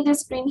can see in the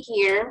screen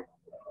here,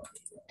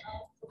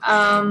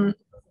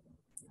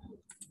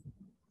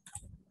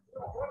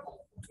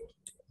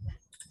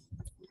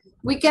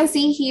 we can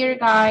see here,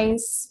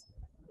 guys.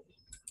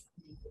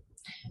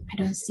 I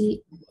don't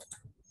see.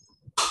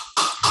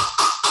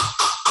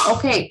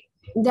 Okay,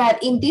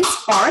 that in this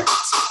part,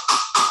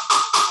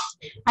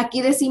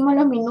 aquí decimos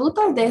los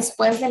minutos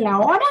después de la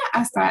hora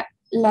hasta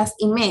las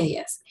y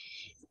medias.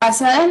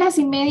 Pasadas las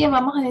y medias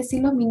vamos a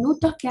decir los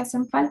minutos que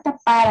hacen falta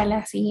para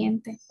la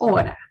siguiente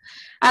hora.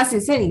 Así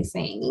se dice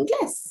en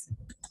inglés.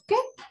 Okay?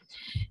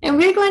 And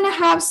we're going to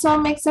have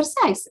some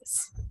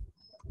exercises.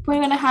 We're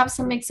going to have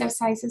some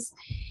exercises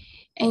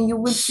and you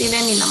will see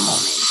them in a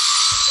moment.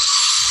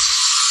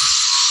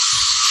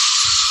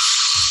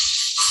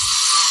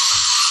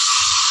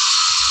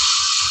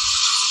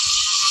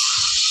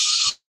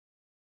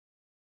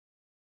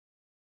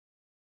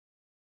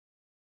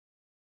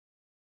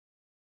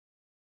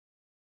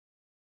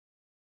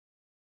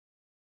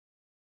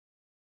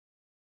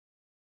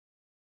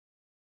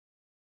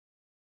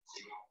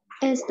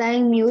 Está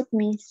en mute,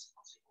 miss.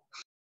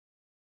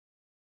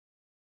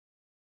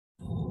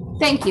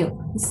 Thank you.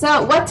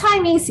 So what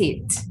time is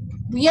it?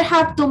 We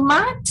have to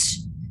match.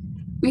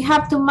 We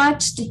have to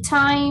match the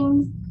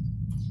time,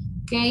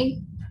 okay,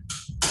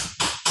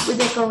 with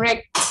the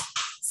correct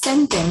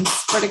sentence.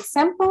 For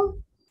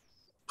example,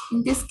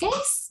 in this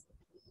case,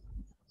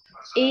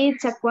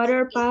 it's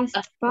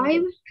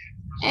 5:15.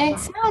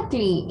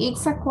 Exactly,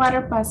 it's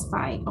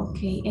 5:15.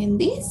 Okay, and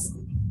this?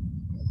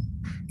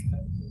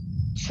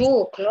 2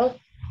 o'clock.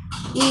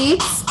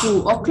 It's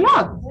 2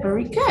 o'clock.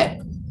 Very good.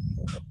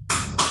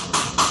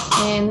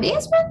 And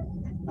this one?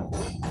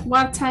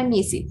 What time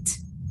is it?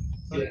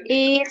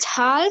 It's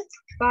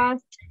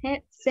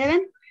 7:30.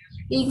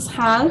 It's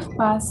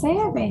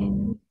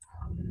 7:30.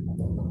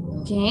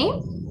 Okay.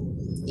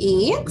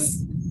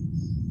 It's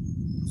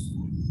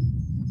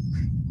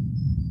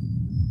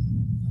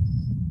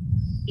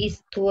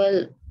It's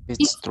 12.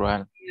 It's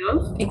 12.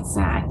 12.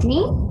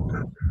 Exactly.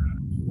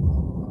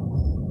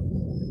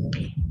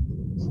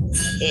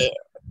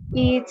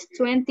 It's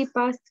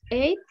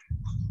 8:20.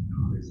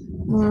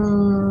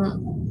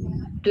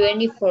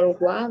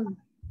 24:01.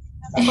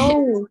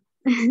 Oh,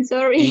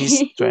 sorry.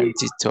 It's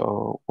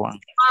 22:01.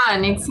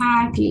 1,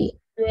 exactly.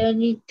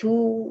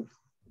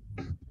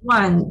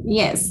 22:01.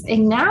 Yes.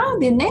 And now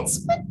the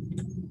next one?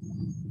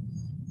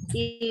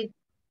 It's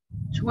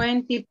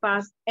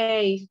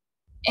 20:08.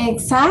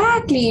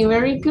 Exactly.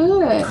 Very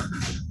good.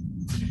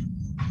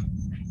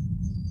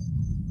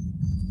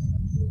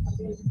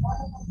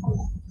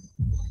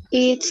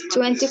 It's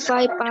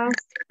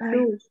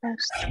 25:02.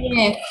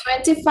 Yes,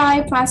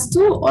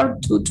 25:02 or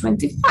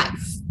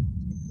 2:25.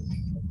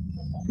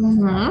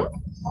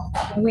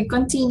 We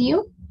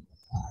continue.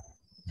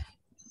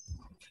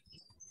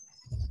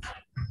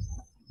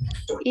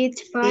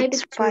 It's 5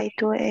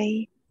 to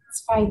 8.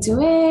 It's 5 to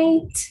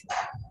 8.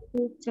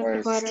 It's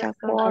a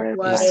quarter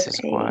past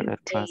 8.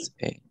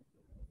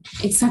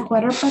 It's a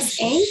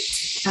 8:15.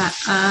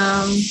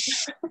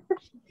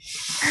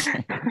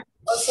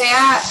 O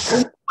sea,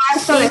 un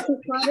cuarto de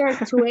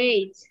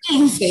 7:45.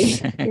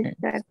 15.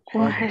 It's a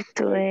quarter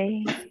to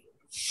 8.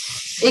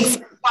 It's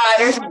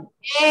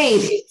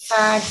 7:45.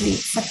 Exactly.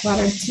 It's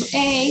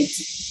 7:45.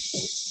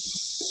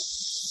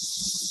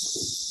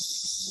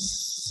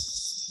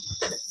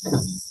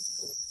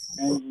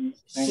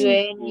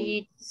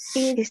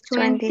 It's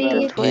 20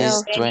 to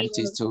 12. It's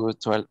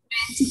 22:12.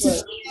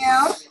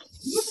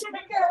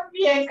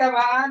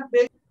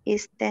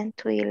 It's 10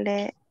 to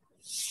 11.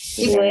 It's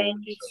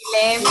 11.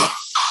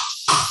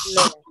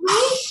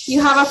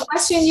 You have a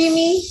question,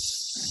 Jimmy?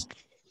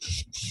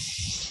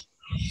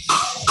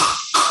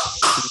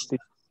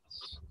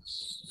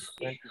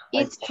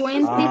 It's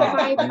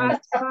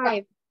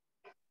 25:05.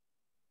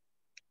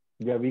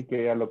 Ya vi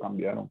que ya lo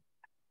cambiaron.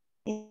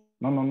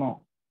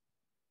 No.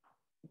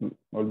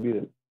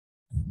 Olvídelo.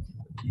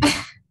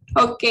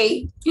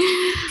 Okay.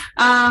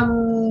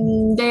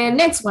 The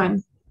next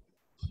one.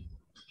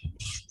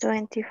 It's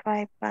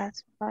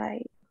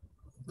 25:05.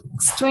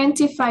 It's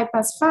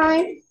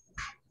 25:05.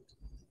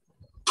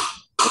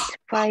 It's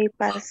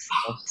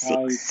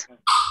 5:06.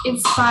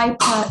 It's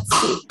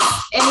 5:06.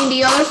 And in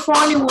the other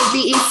phone, it will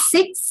be it's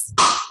 6.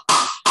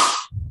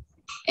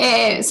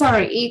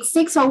 Sorry, it's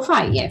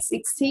 6:05. Yes,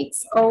 it's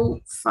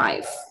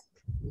 6:05.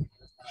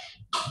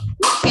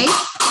 Okay,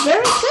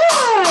 very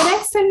good.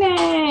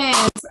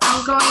 Excellent.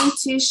 I'm going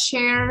to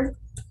share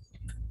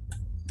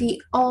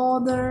the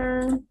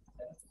other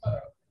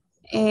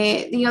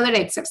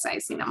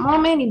exercise in a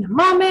moment.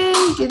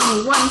 Give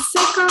me 1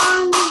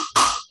 second.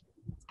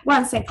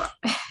 1 second.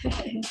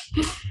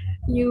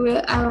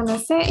 I want to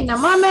say in a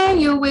moment,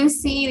 you will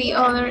see the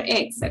other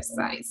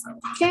exercise.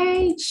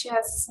 Okay,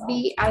 just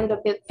be a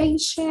little bit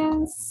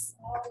patient.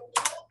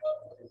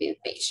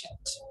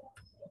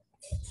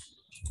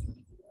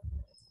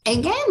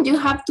 Again, you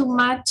have to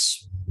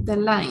match the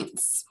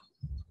lines.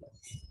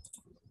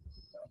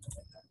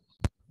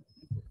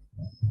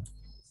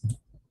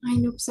 Ay,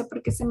 no sé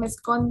por qué se me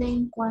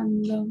esconden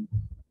cuando...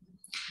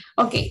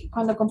 Ok,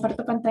 cuando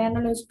comparto pantalla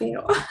no los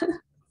veo.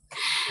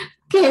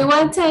 Okay,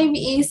 what time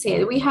is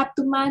it? We have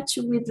to match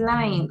with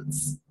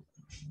lines.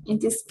 In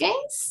this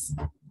case?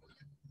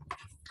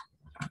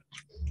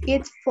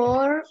 It's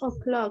 4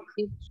 o'clock.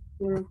 It's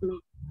 4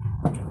 o'clock.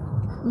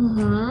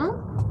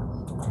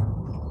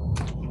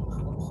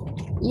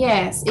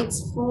 Yes,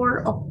 it's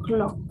 4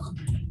 o'clock.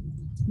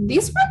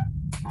 This one?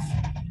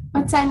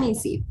 What time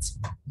is it?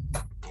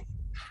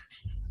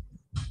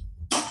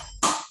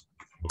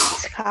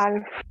 It's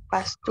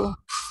 2:30.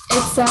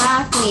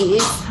 Exactly,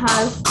 it's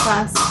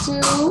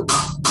 2:30.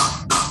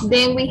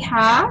 Then we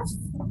have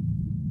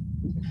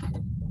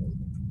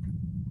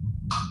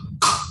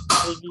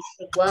 6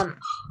 o'clock.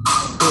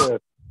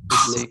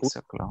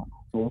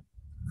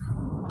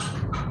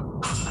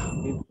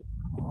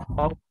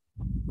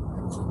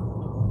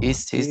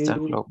 It's 6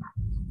 o'clock.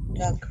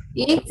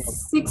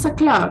 It's 6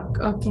 o'clock,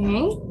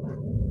 okay.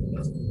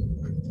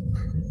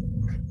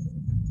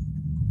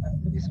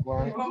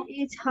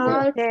 It's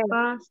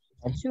 2:30.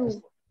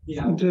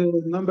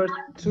 The number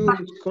 2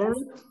 is correct.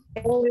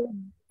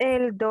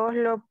 El 2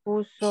 lo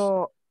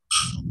puso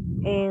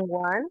en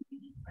 1.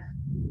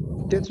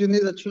 That you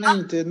need to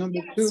change the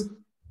number 2.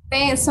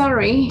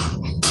 Sorry.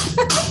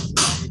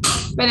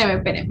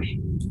 Espérame.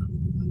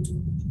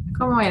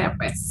 ¿Cómo era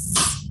pues?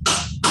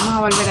 Vamos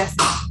a volver a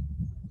hacer.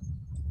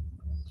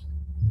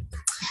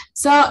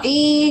 So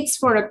it's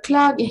 4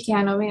 o'clock. Es que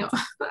ya no veo.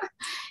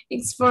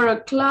 It's 4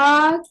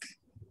 o'clock.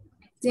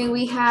 Then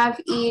we have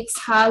it's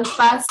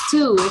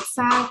 2:30.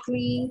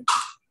 Exactly.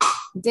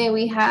 Then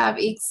we have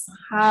it's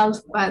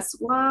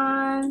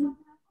 1:30.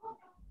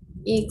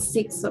 It's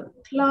 6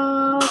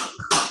 o'clock.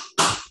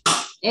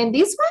 And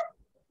this one?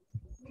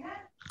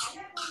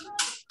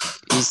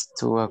 It's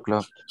 2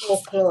 o'clock. 2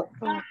 o'clock.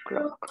 2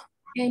 o'clock.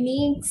 And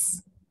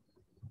it's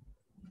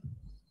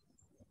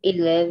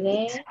 11.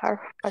 It's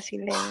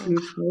 11:30.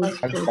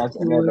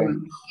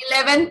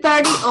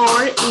 11:30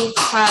 or it's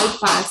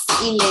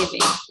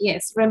 11:30.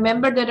 Yes,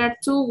 remember there are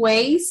two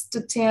ways to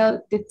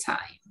tell the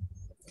time.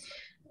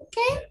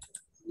 Okay,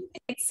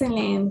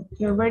 excellent.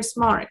 You're very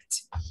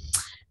smart.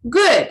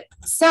 Good.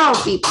 So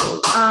people,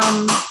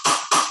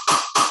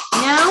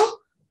 now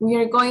we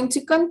are going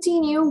to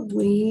continue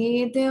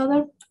with the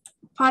other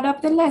part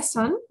of the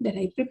lesson that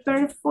I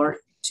prepared for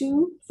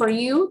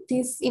you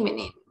this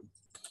evening.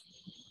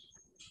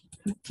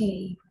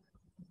 Okay.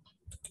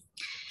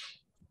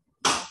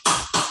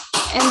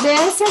 And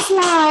there's a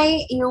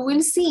slide, you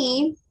will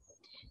see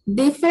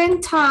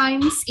different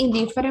times in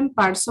different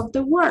parts of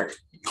the world.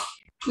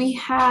 We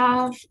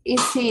have,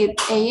 is it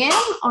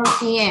AM or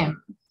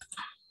PM?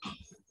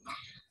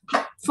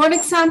 For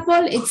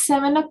example, it's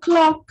 7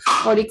 o'clock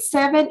or it's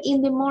 7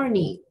 in the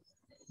morning.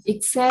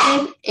 It's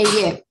 7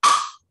 AM.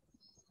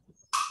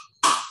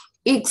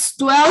 It's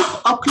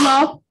 12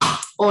 o'clock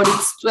or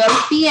it's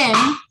 12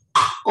 PM.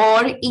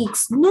 Or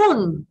it's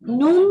noon.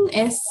 Noon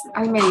es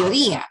al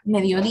mediodía.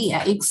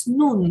 Mediodía, it's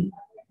noon.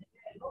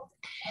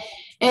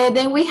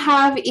 Then we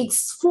have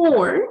it's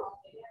 4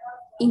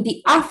 in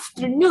the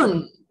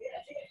afternoon.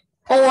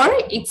 Or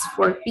it's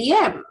 4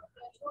 p.m.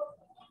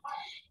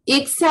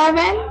 It's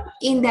 7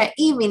 in the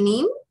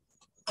evening.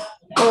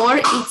 Or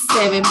it's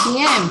 7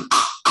 p.m.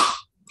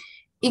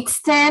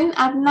 It's 10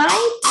 at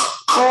night.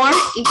 Or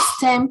it's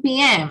 10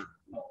 p.m.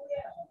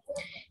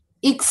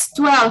 It's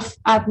 12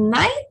 at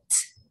night.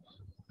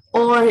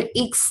 Or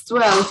it's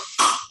 12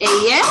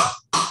 a.m.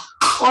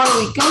 or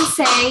we can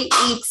say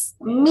it's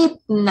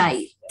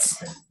midnight.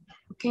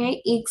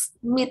 Okay, it's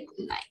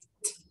midnight.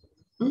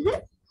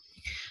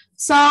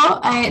 So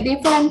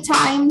different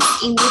times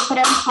in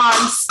different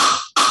parts,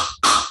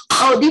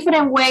 or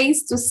different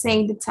ways to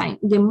say the time.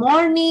 The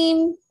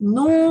morning,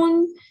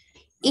 noon,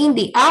 in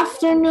the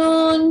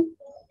afternoon,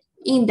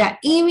 in the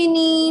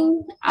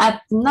evening,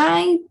 at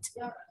night,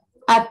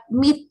 at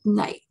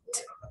midnight.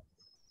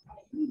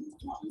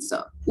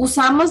 So,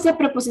 usamos la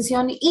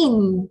preposición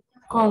in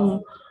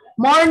con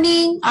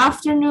morning,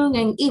 afternoon,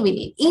 and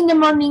evening. In the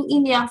morning,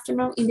 in the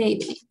afternoon, in the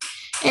evening.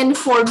 And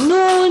for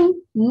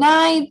noon,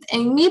 night,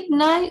 and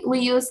midnight, we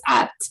use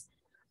at.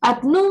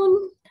 At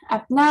noon,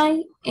 at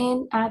night,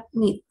 and at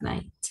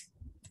midnight.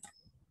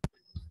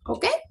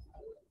 Okay?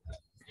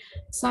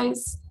 So,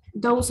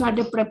 those are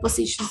the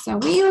prepositions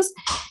that we use.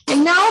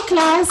 In our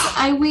class,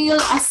 I will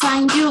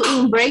assign you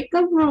in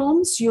breakout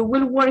rooms. You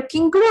will work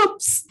in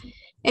groups.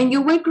 And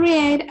you will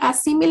create a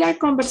similar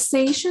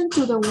conversation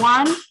to the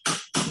one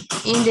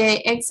in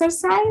the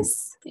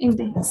exercise, in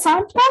the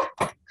sample.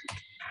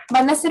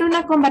 Van a hacer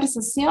una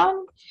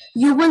conversación.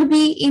 You will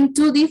be in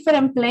 2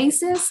 different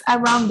places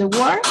around the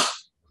world,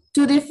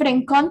 2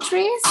 different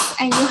countries,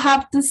 and you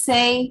have to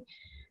say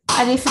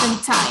a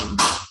different time.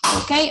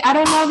 Okay, I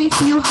don't know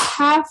if you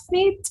have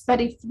it, but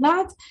if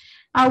not,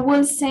 I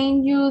will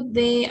send you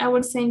the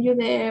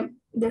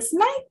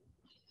slide.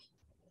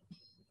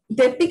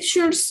 The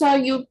picture so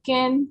you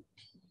can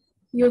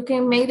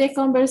make the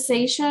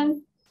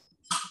conversation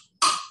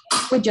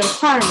with your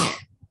partner.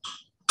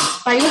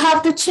 But you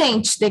have to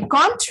change the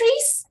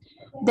countries,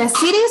 the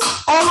cities,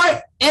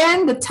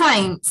 and the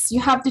times.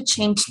 You have to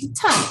change the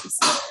times.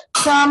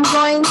 So I'm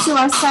going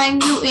to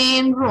assign you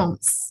in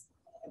rooms.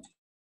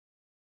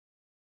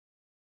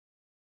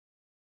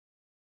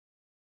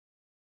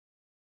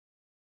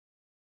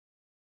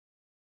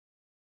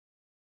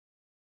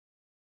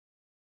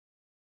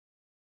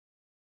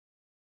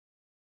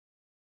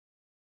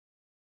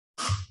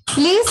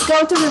 Please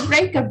go to the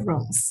breakout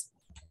rooms.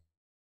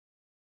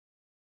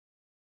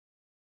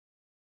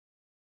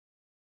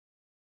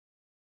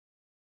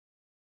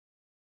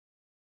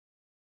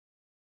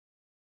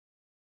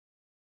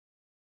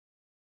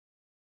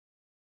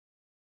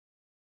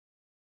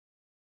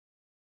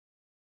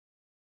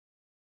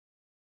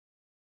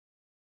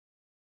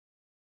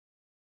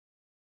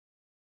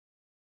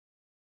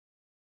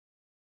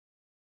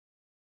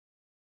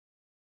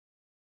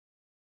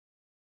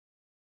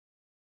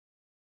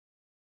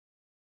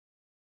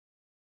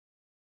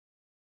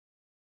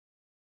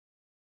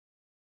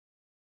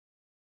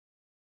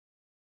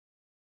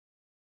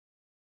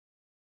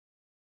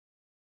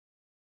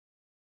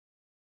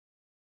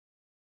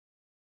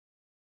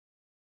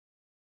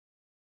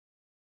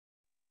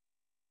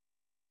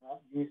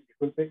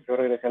 Disculpe, yo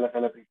regresé a la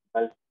sala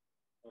principal.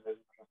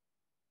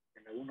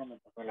 En la 1 me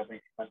pasó en la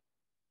principal.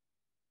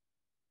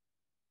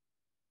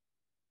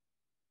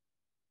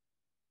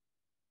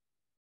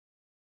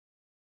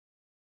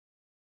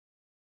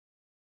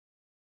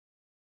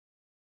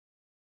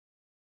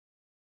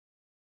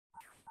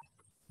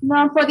 ¿No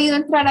han podido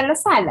entrar a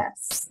las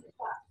salas?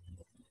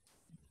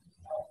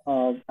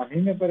 A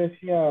mí me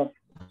parecía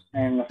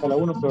en la sala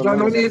 1, pero John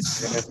no.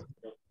 Luis.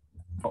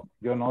 Oh,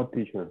 yo no,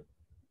 teacher.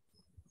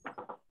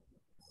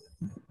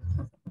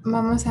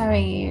 Vamos a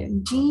ver.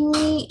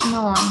 Jimmy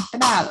no ha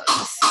entrado.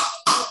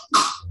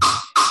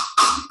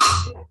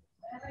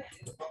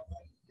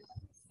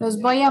 Los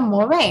voy a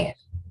mover.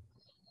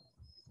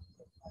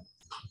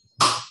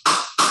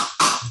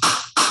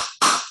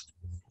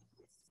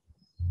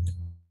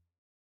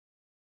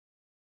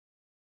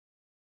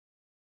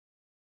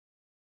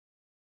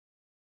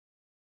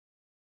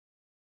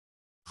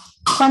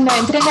 Cuando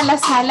entren a la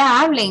sala,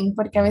 hablen,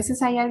 porque a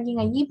veces hay alguien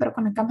allí, pero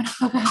con la cámara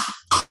apagada.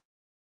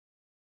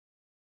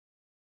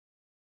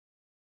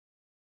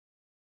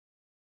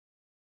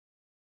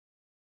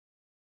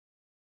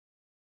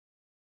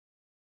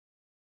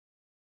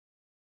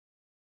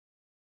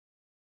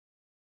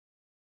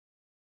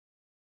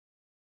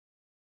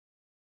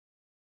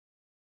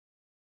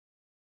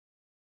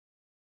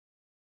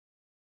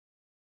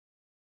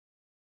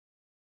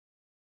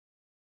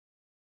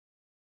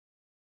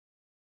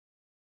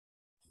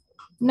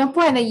 No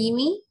puede,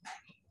 Jimmy.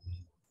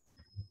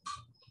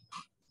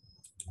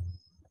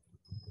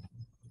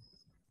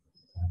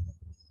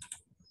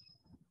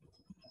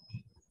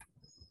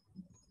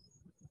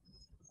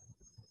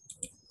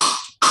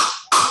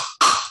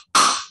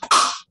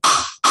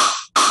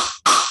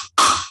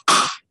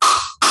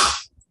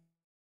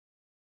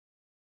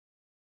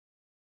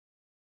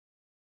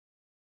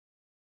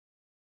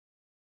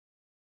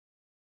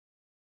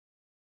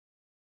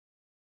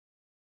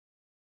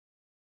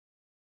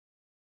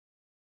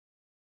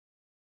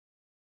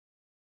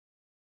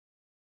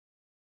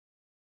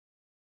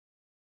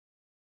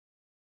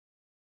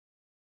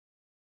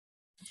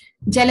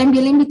 Ya le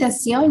envié la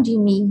invitación,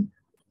 Jimmy.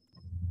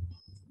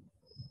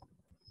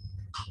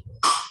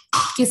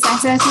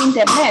 Quizás es su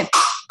internet.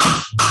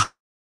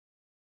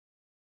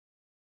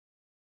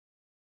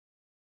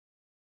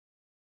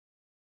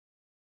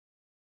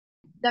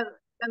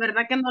 La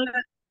verdad que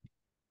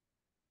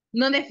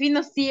no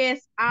defino si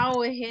es A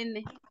o es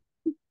N.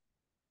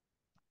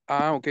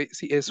 Ah, ok.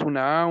 Sí, es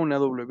una A, una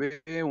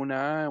W,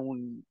 una A,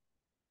 un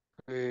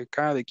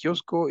K de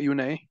kiosco y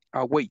una E.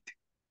 Await.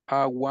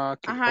 Ajá,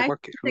 Aguaque, algo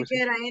pensé así.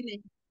 que era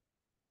N.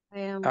 I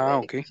am Ah,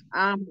 wait.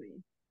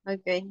 ok.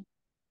 Ok.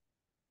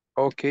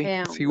 Ok. I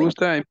am Si wait.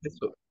 gusta,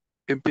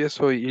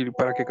 empiezo y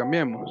para que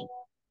cambiemos.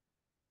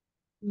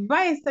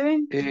 Bye, está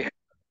bien.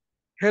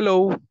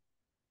 Hello.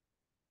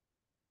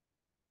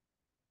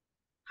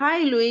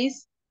 Hi,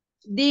 Luis.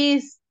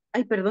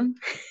 Ay, perdón.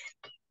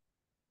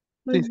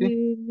 Sí,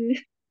 sí.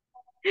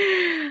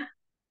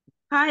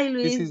 Hi, This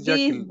Luis. is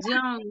Jacqueline.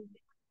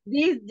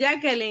 This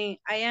Jacqueline.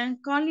 I am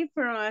calling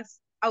from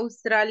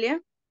Australia.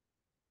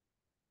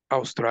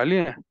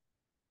 Australia.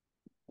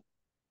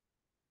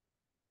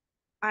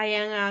 I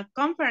am a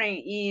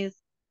conference in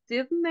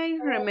Sydney,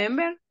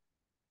 remember?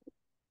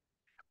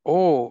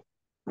 Oh,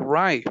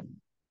 right.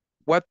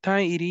 What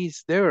time it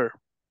is there?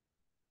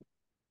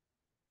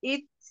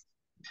 It's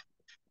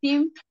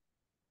team.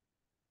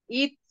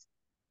 It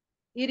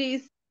it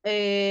is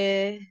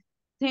 10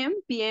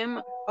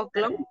 p.m.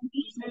 o'clock.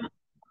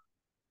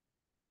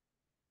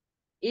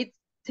 It's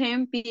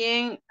 10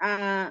 p.m.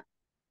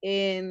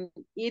 And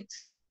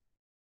it's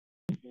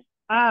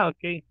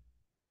Ok.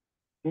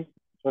 Sí,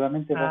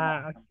 solamente vamos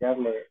a Ok.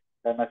 cambiarle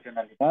la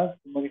nacionalidad,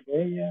 como dijo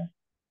ella.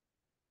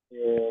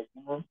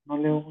 No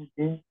leo muy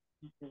bien.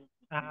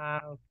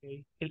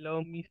 Ok.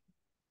 Hello, miss.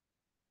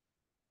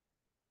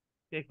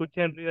 Si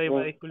escuchan ruido iba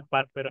a Yo-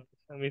 disculpar, pero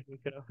a mi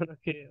micrófono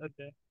que,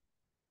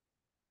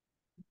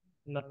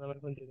 no me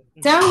funciona.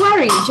 Don't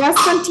worry, just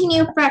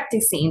continue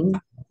practicing.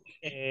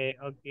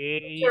 Ok.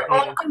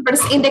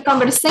 In the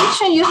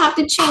conversation, you have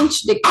to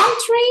change the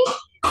country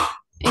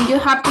and you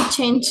have to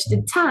change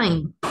the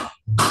time.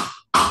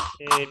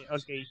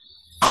 Ok.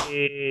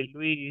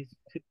 Luis,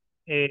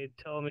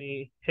 tell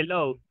me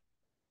hello.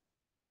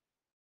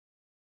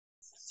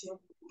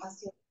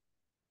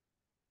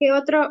 ¿Qué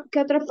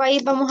otro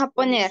país vamos a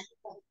poner?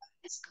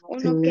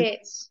 Uno Sí,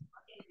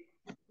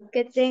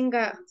 que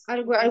tenga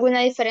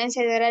alguna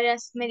diferencia de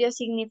horarios medio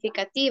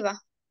significativa.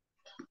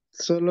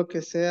 solo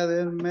que sea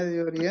del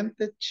Medio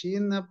Oriente,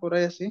 China, por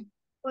ahí así.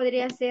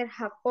 Podría ser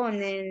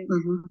Japón. En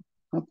Ujú.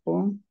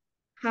 Japón,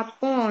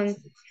 Japón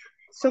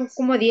son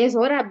como 10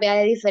 horas, vea,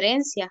 de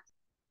diferencia.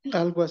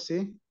 algo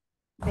así.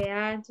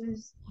 Vea,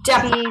 entonces,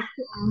 Japan.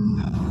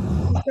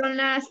 si son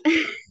las,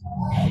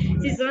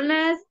 si son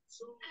las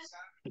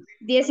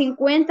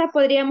 10:50,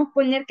 podríamos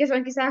poner que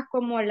son quizás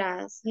como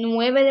las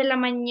 9 de la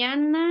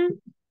mañana.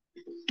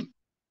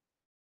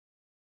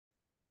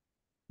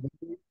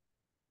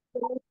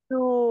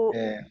 To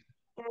Eh,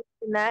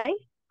 tonight,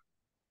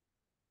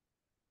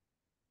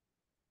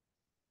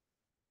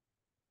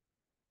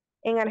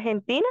 en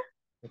Argentina.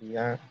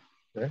 sería,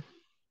 ¿eh?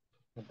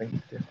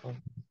 20,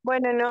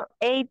 Bueno, no,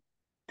 8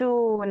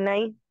 to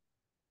 9.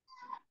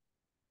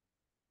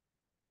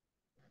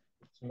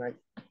 tonight.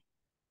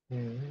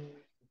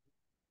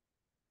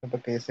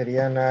 Porque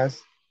serían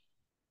las...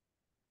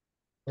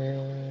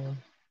 eh,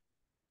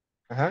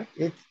 ajá,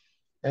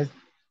 es-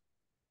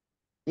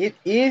 it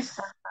is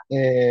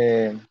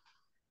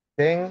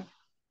 10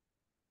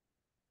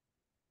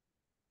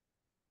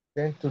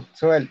 10 to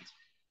 12.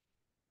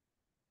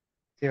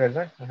 Sí,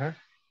 ¿verdad? Ajá.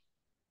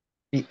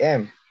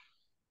 PM.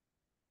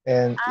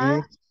 And Ah,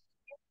 it's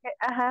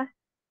ajá.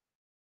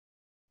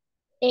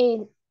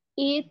 And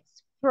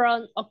it's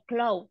from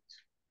o'clock.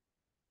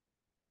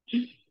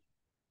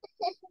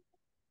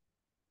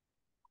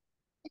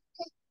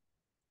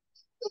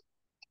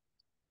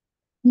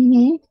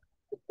 Mhm.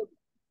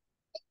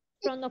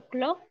 From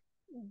o'clock,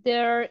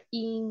 they're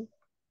in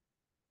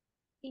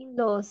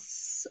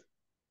los,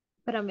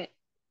 espérame,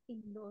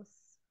 en los,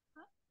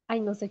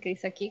 ay, no sé qué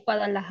dice aquí,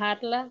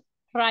 Guadalajara,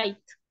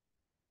 right.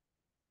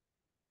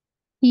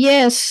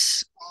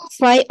 Yes,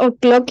 5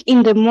 o'clock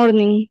in the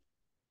morning.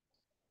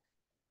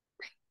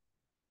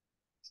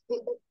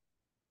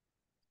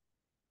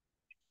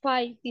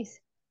 Five is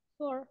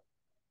four.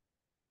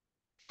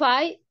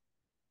 5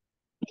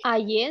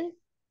 a.m.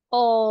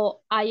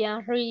 or I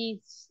am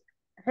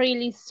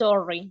really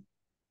sorry.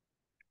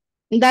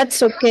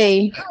 That's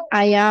okay.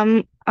 I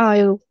am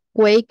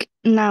awake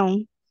now.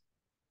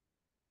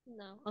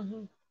 No.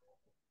 Uh-huh.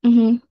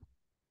 Mhm.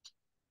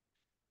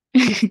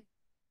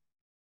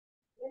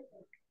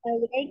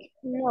 Awake,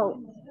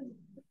 no.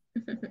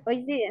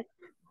 Hoy día.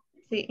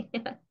 Sí.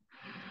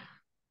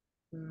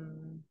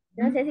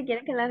 No sé si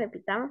quieren que la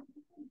repitamos.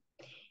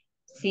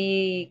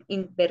 Si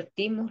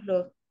invertimos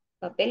los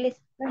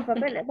papeles. Los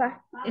papeles,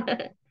 va.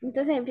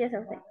 Entonces empieza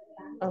usted.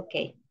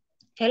 Ok.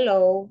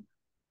 Hello.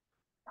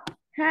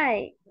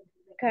 Hi,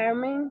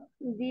 Carmen.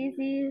 This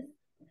is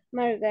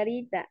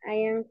Margarita.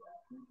 I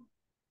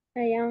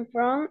am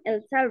from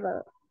El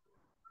Salvador.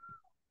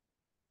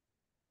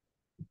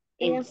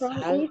 I am from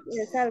East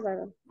El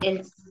Salvador.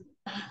 El,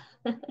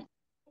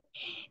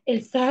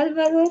 El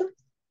Salvador.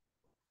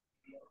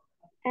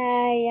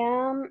 I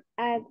am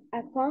at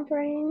a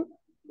conference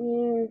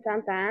in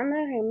Santa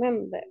Ana,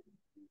 remember.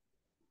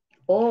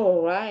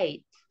 All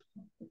right.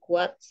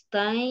 What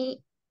time?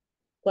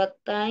 What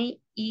time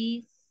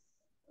is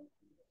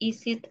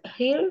it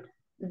here?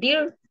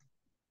 Dear.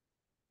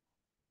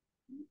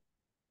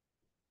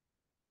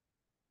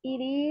 It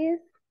is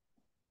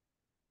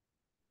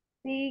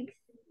 6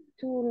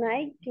 to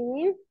 9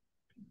 p.m.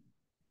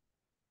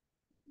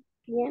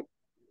 p.m.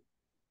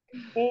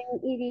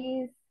 And it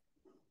is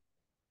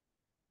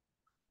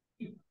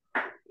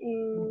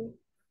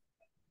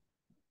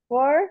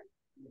 4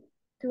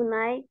 to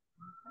 9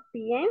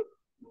 p.m.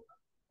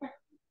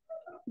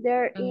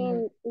 They're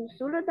in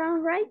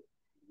Usulután, right?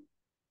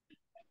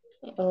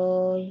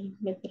 Oh,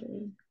 me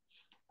perdí.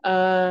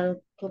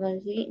 ¿Cómo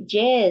decir?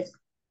 Yes.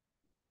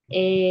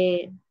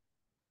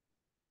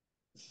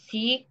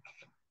 Six,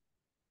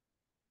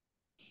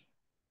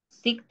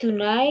 6 to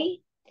 9.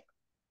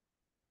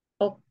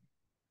 Oh,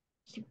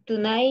 6 to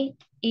 9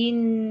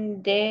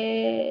 in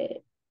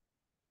the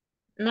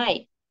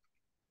night.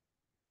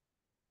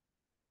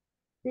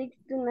 6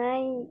 to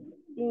 9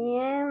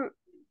 p.m.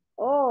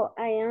 Oh,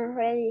 I am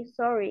really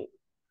sorry.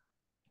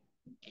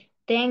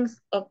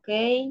 Thanks.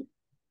 Okay.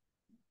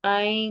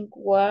 I'm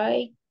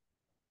white.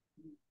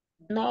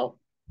 No,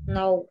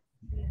 no.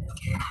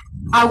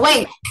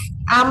 Awake.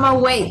 I'm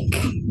awake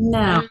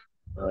now.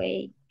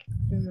 Wait.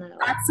 No.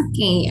 That's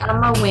okay.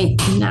 I'm awake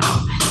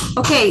now.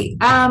 Okay.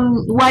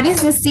 What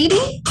is the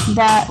city?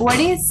 What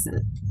is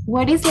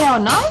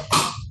Leonor?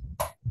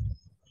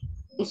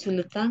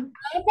 Usulután.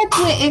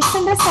 But it's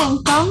in the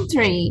same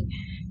country.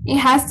 It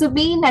has to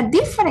be in a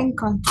different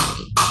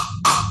country.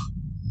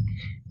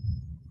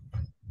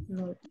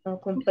 No, no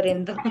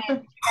comprendo.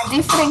 A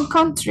different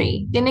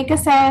country. Tiene que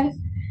ser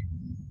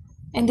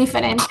en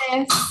diferentes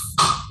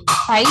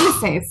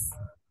países.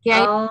 Que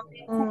hay Ah,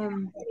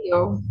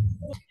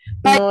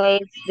 no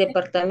es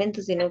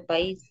departamento, sino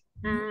país.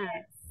 Ah,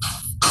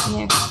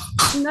 Yeah.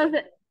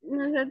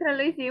 nosotros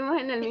lo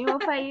hicimos en el mismo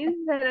país,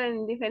 pero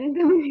en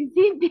diferentes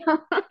municipios.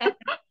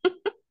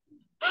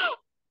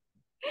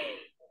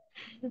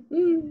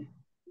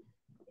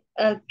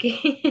 Ok.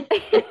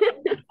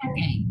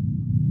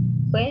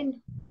 Bueno,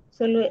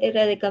 solo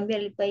era de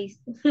cambiar el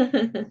país.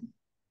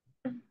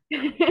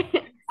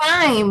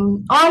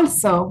 Time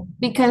also,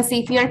 because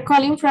if you're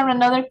calling from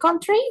another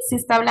country, si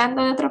está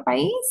hablando de otro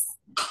país,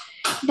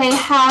 they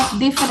have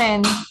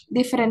different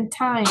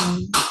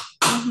time.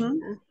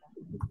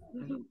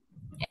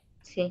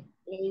 Sí.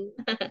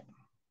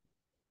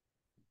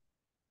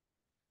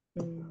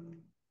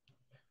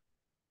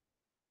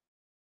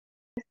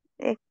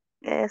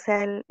 O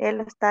sea, él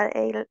lo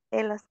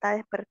está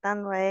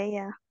despertando a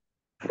ella.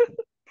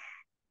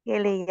 Y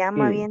le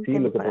llama Sí, bien sí,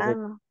 lo que pasa es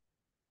que temprano.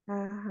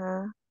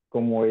 Ajá.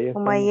 como ella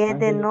Como está en ahí Los es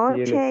de Ángeles y él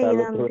noche está y al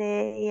otro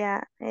donde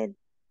ella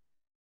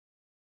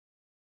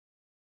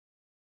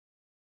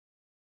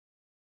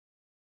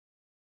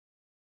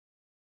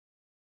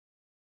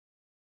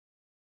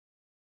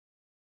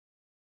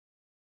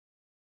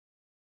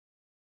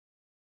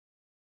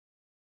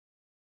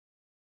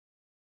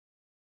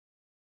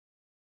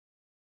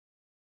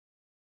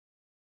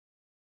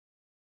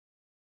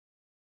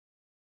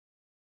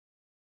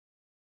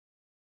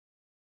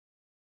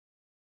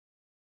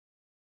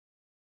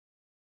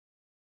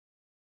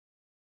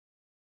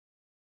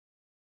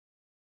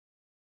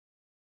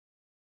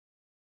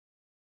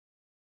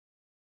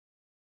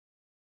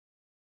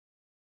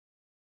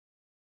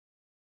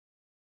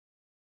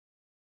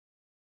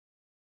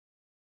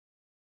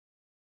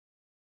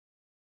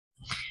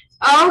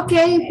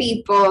Okay,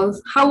 people.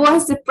 How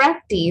was the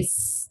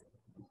practice?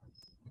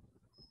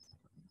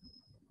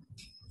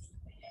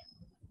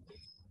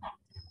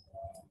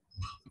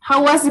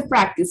 How was the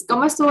practice?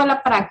 ¿Cómo estuvo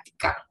la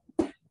práctica?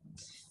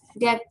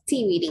 The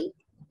activity.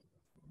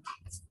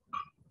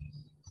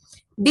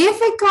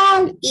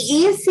 Difficult,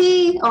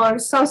 easy, or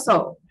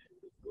so-so?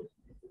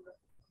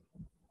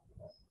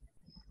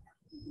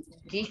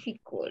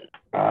 Difficult.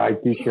 Ay,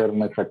 teacher,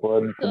 me sacó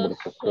de mi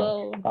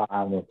conversación.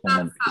 Ah, no,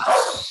 no.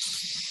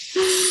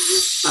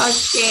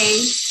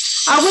 Okay.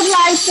 I would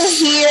like to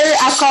hear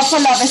a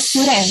couple of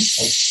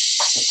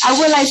students. I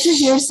would like to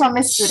hear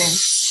some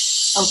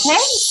students. Okay,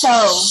 so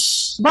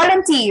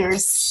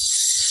volunteers.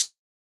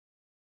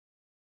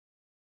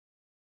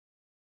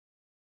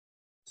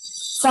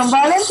 Some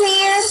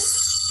volunteers.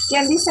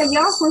 ¿Quién dice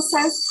yo? Who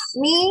says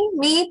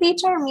me,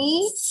 teacher,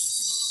 me?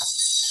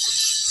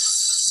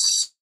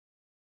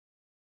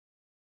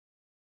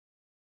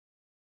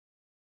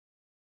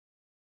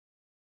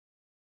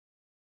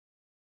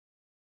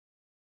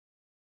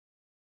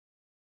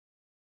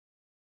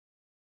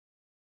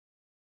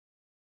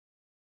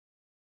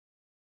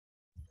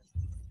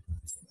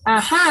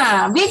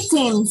 Aha,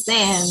 victims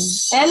then.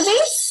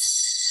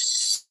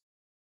 Elvis?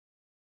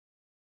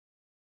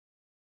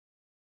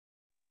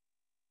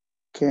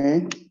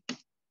 Okay.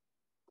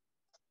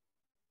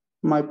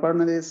 My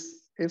partner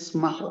is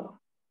Majo.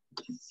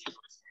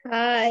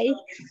 Hi.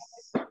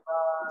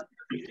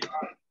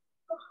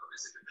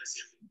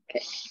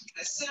 Okay.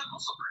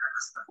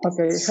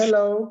 Okay,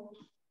 hello.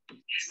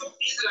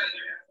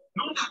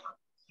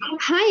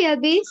 Hi,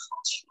 Elvis.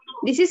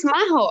 This is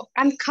Majo.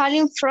 I'm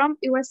calling from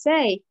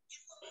USA.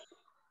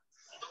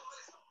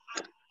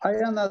 I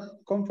am at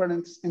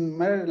conference in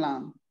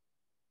Maryland.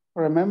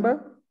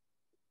 Remember?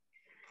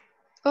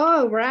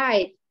 Oh,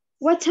 right.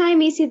 What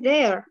time is it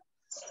there?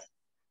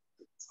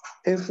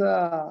 It's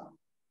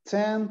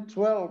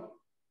 10:12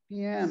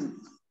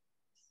 p.m.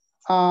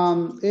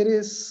 It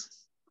is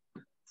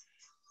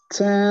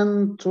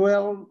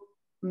 10:12,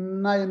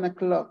 9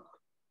 o'clock.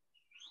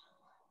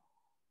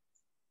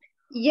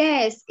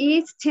 Yes,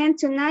 it's 10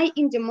 to 9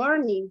 in the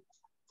morning.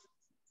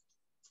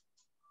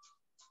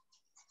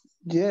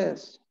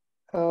 Yes.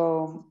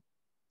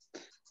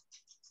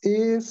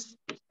 It's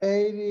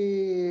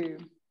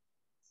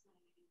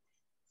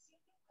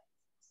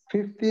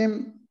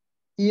 15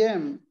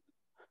 p.m.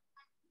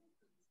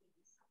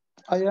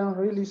 I am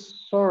really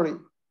sorry.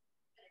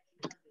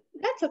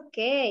 That's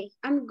okay.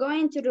 I'm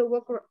going to the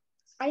work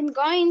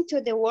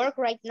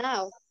right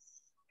now.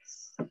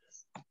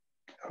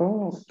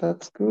 Oh,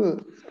 that's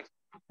good.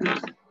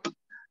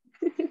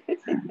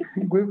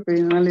 We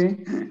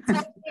finally.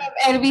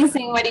 Elvis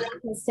saying what he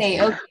wants to say.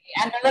 Okay,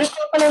 another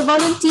couple of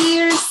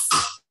volunteers.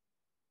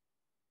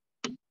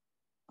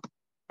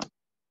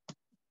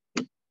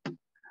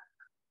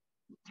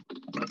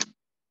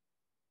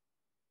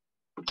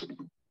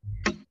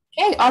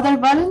 Okay, other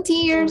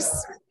volunteers.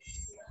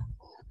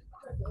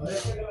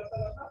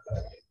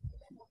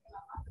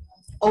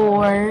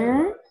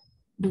 Or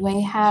do I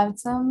have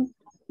some?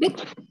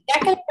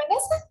 Jacqueline,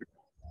 Vanessa?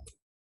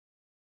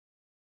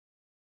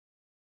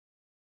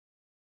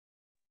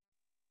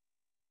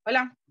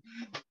 Hola.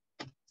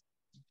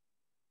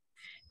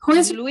 Who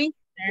is Luis?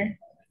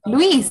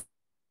 Luis.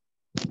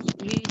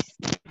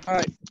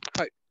 Hi.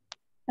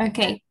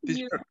 Okay.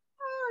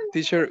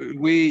 Teacher,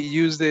 we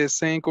use the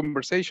same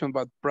conversation,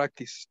 but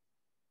practice.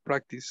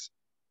 But it's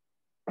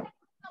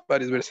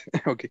better.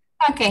 Okay.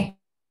 Okay.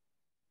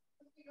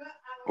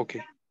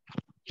 Okay.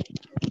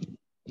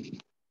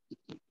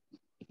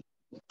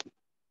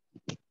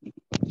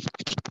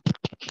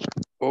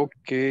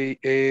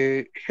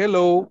 Okay.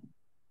 Hello.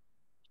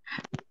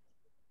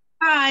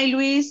 Hi,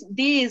 Luis.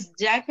 This is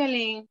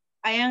Jacqueline.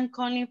 I am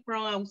calling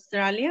from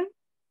Australia.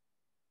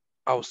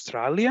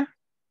 Australia?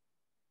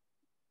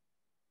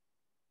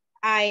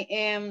 I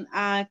am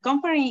a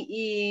company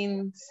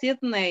in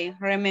Sydney,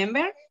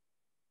 remember?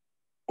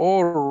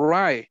 All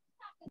right.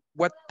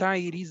 What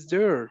time it is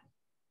there?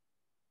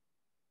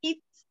 It's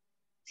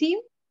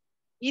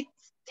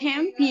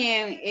 10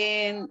 p.m.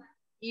 and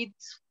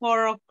it's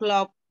 4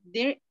 o'clock.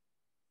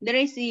 There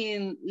is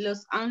in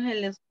Los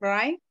Angeles,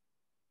 right?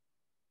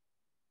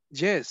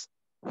 Yes,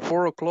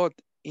 4 o'clock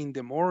in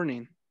the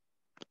morning.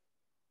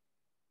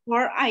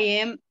 4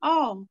 a.m.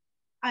 Oh,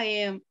 I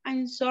am.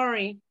 I'm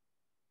sorry.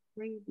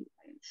 Really,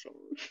 I'm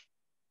sorry.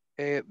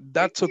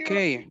 That's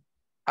okay.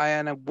 I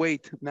am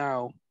awake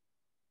now.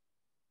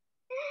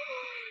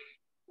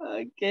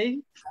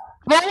 Okay.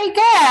 Very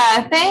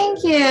good.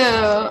 Thank you.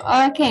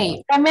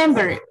 Okay.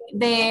 Remember,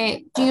 do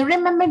you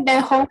remember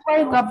the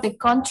homework of the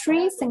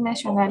countries and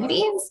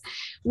nationalities?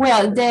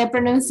 Well, the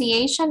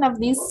pronunciation of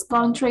these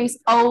countries,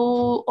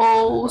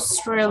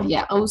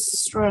 Australia,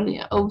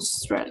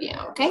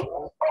 okay?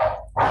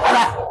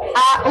 La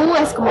U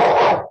es como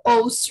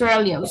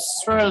Australia.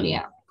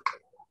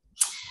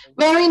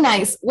 Very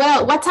nice.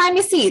 Well, what time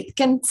is it?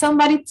 Can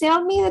somebody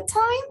tell me the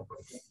time?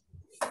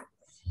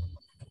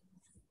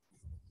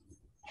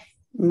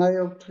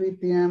 9:03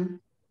 p.m.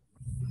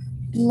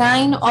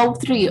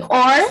 9:03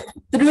 or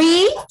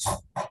 3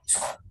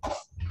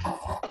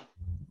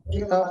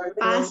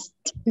 Past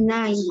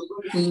 9.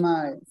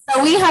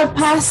 So we have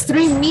passed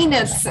 3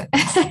 minutes.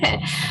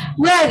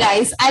 Well,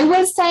 guys, I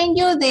will send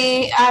you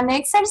an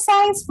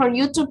exercise for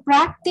you to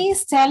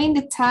practice telling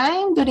the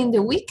time during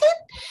the weekend.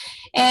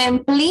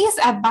 And please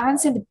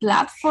advance in the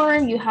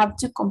platform. You have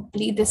to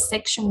complete the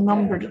section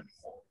number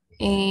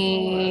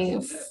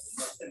 3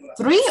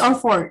 or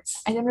 4.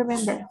 I don't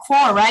remember.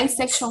 4, right?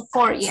 Section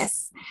 4,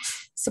 yes.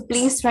 So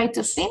please try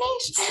to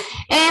finish.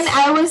 And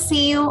I will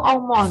see you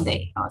on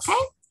Monday,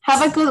 okay?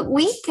 Have a good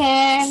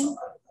weekend.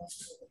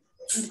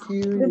 Thank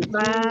you.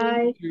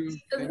 Goodbye.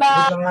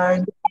 Goodbye.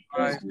 Bye.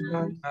 Bye.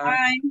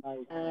 Bye.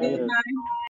 Good night.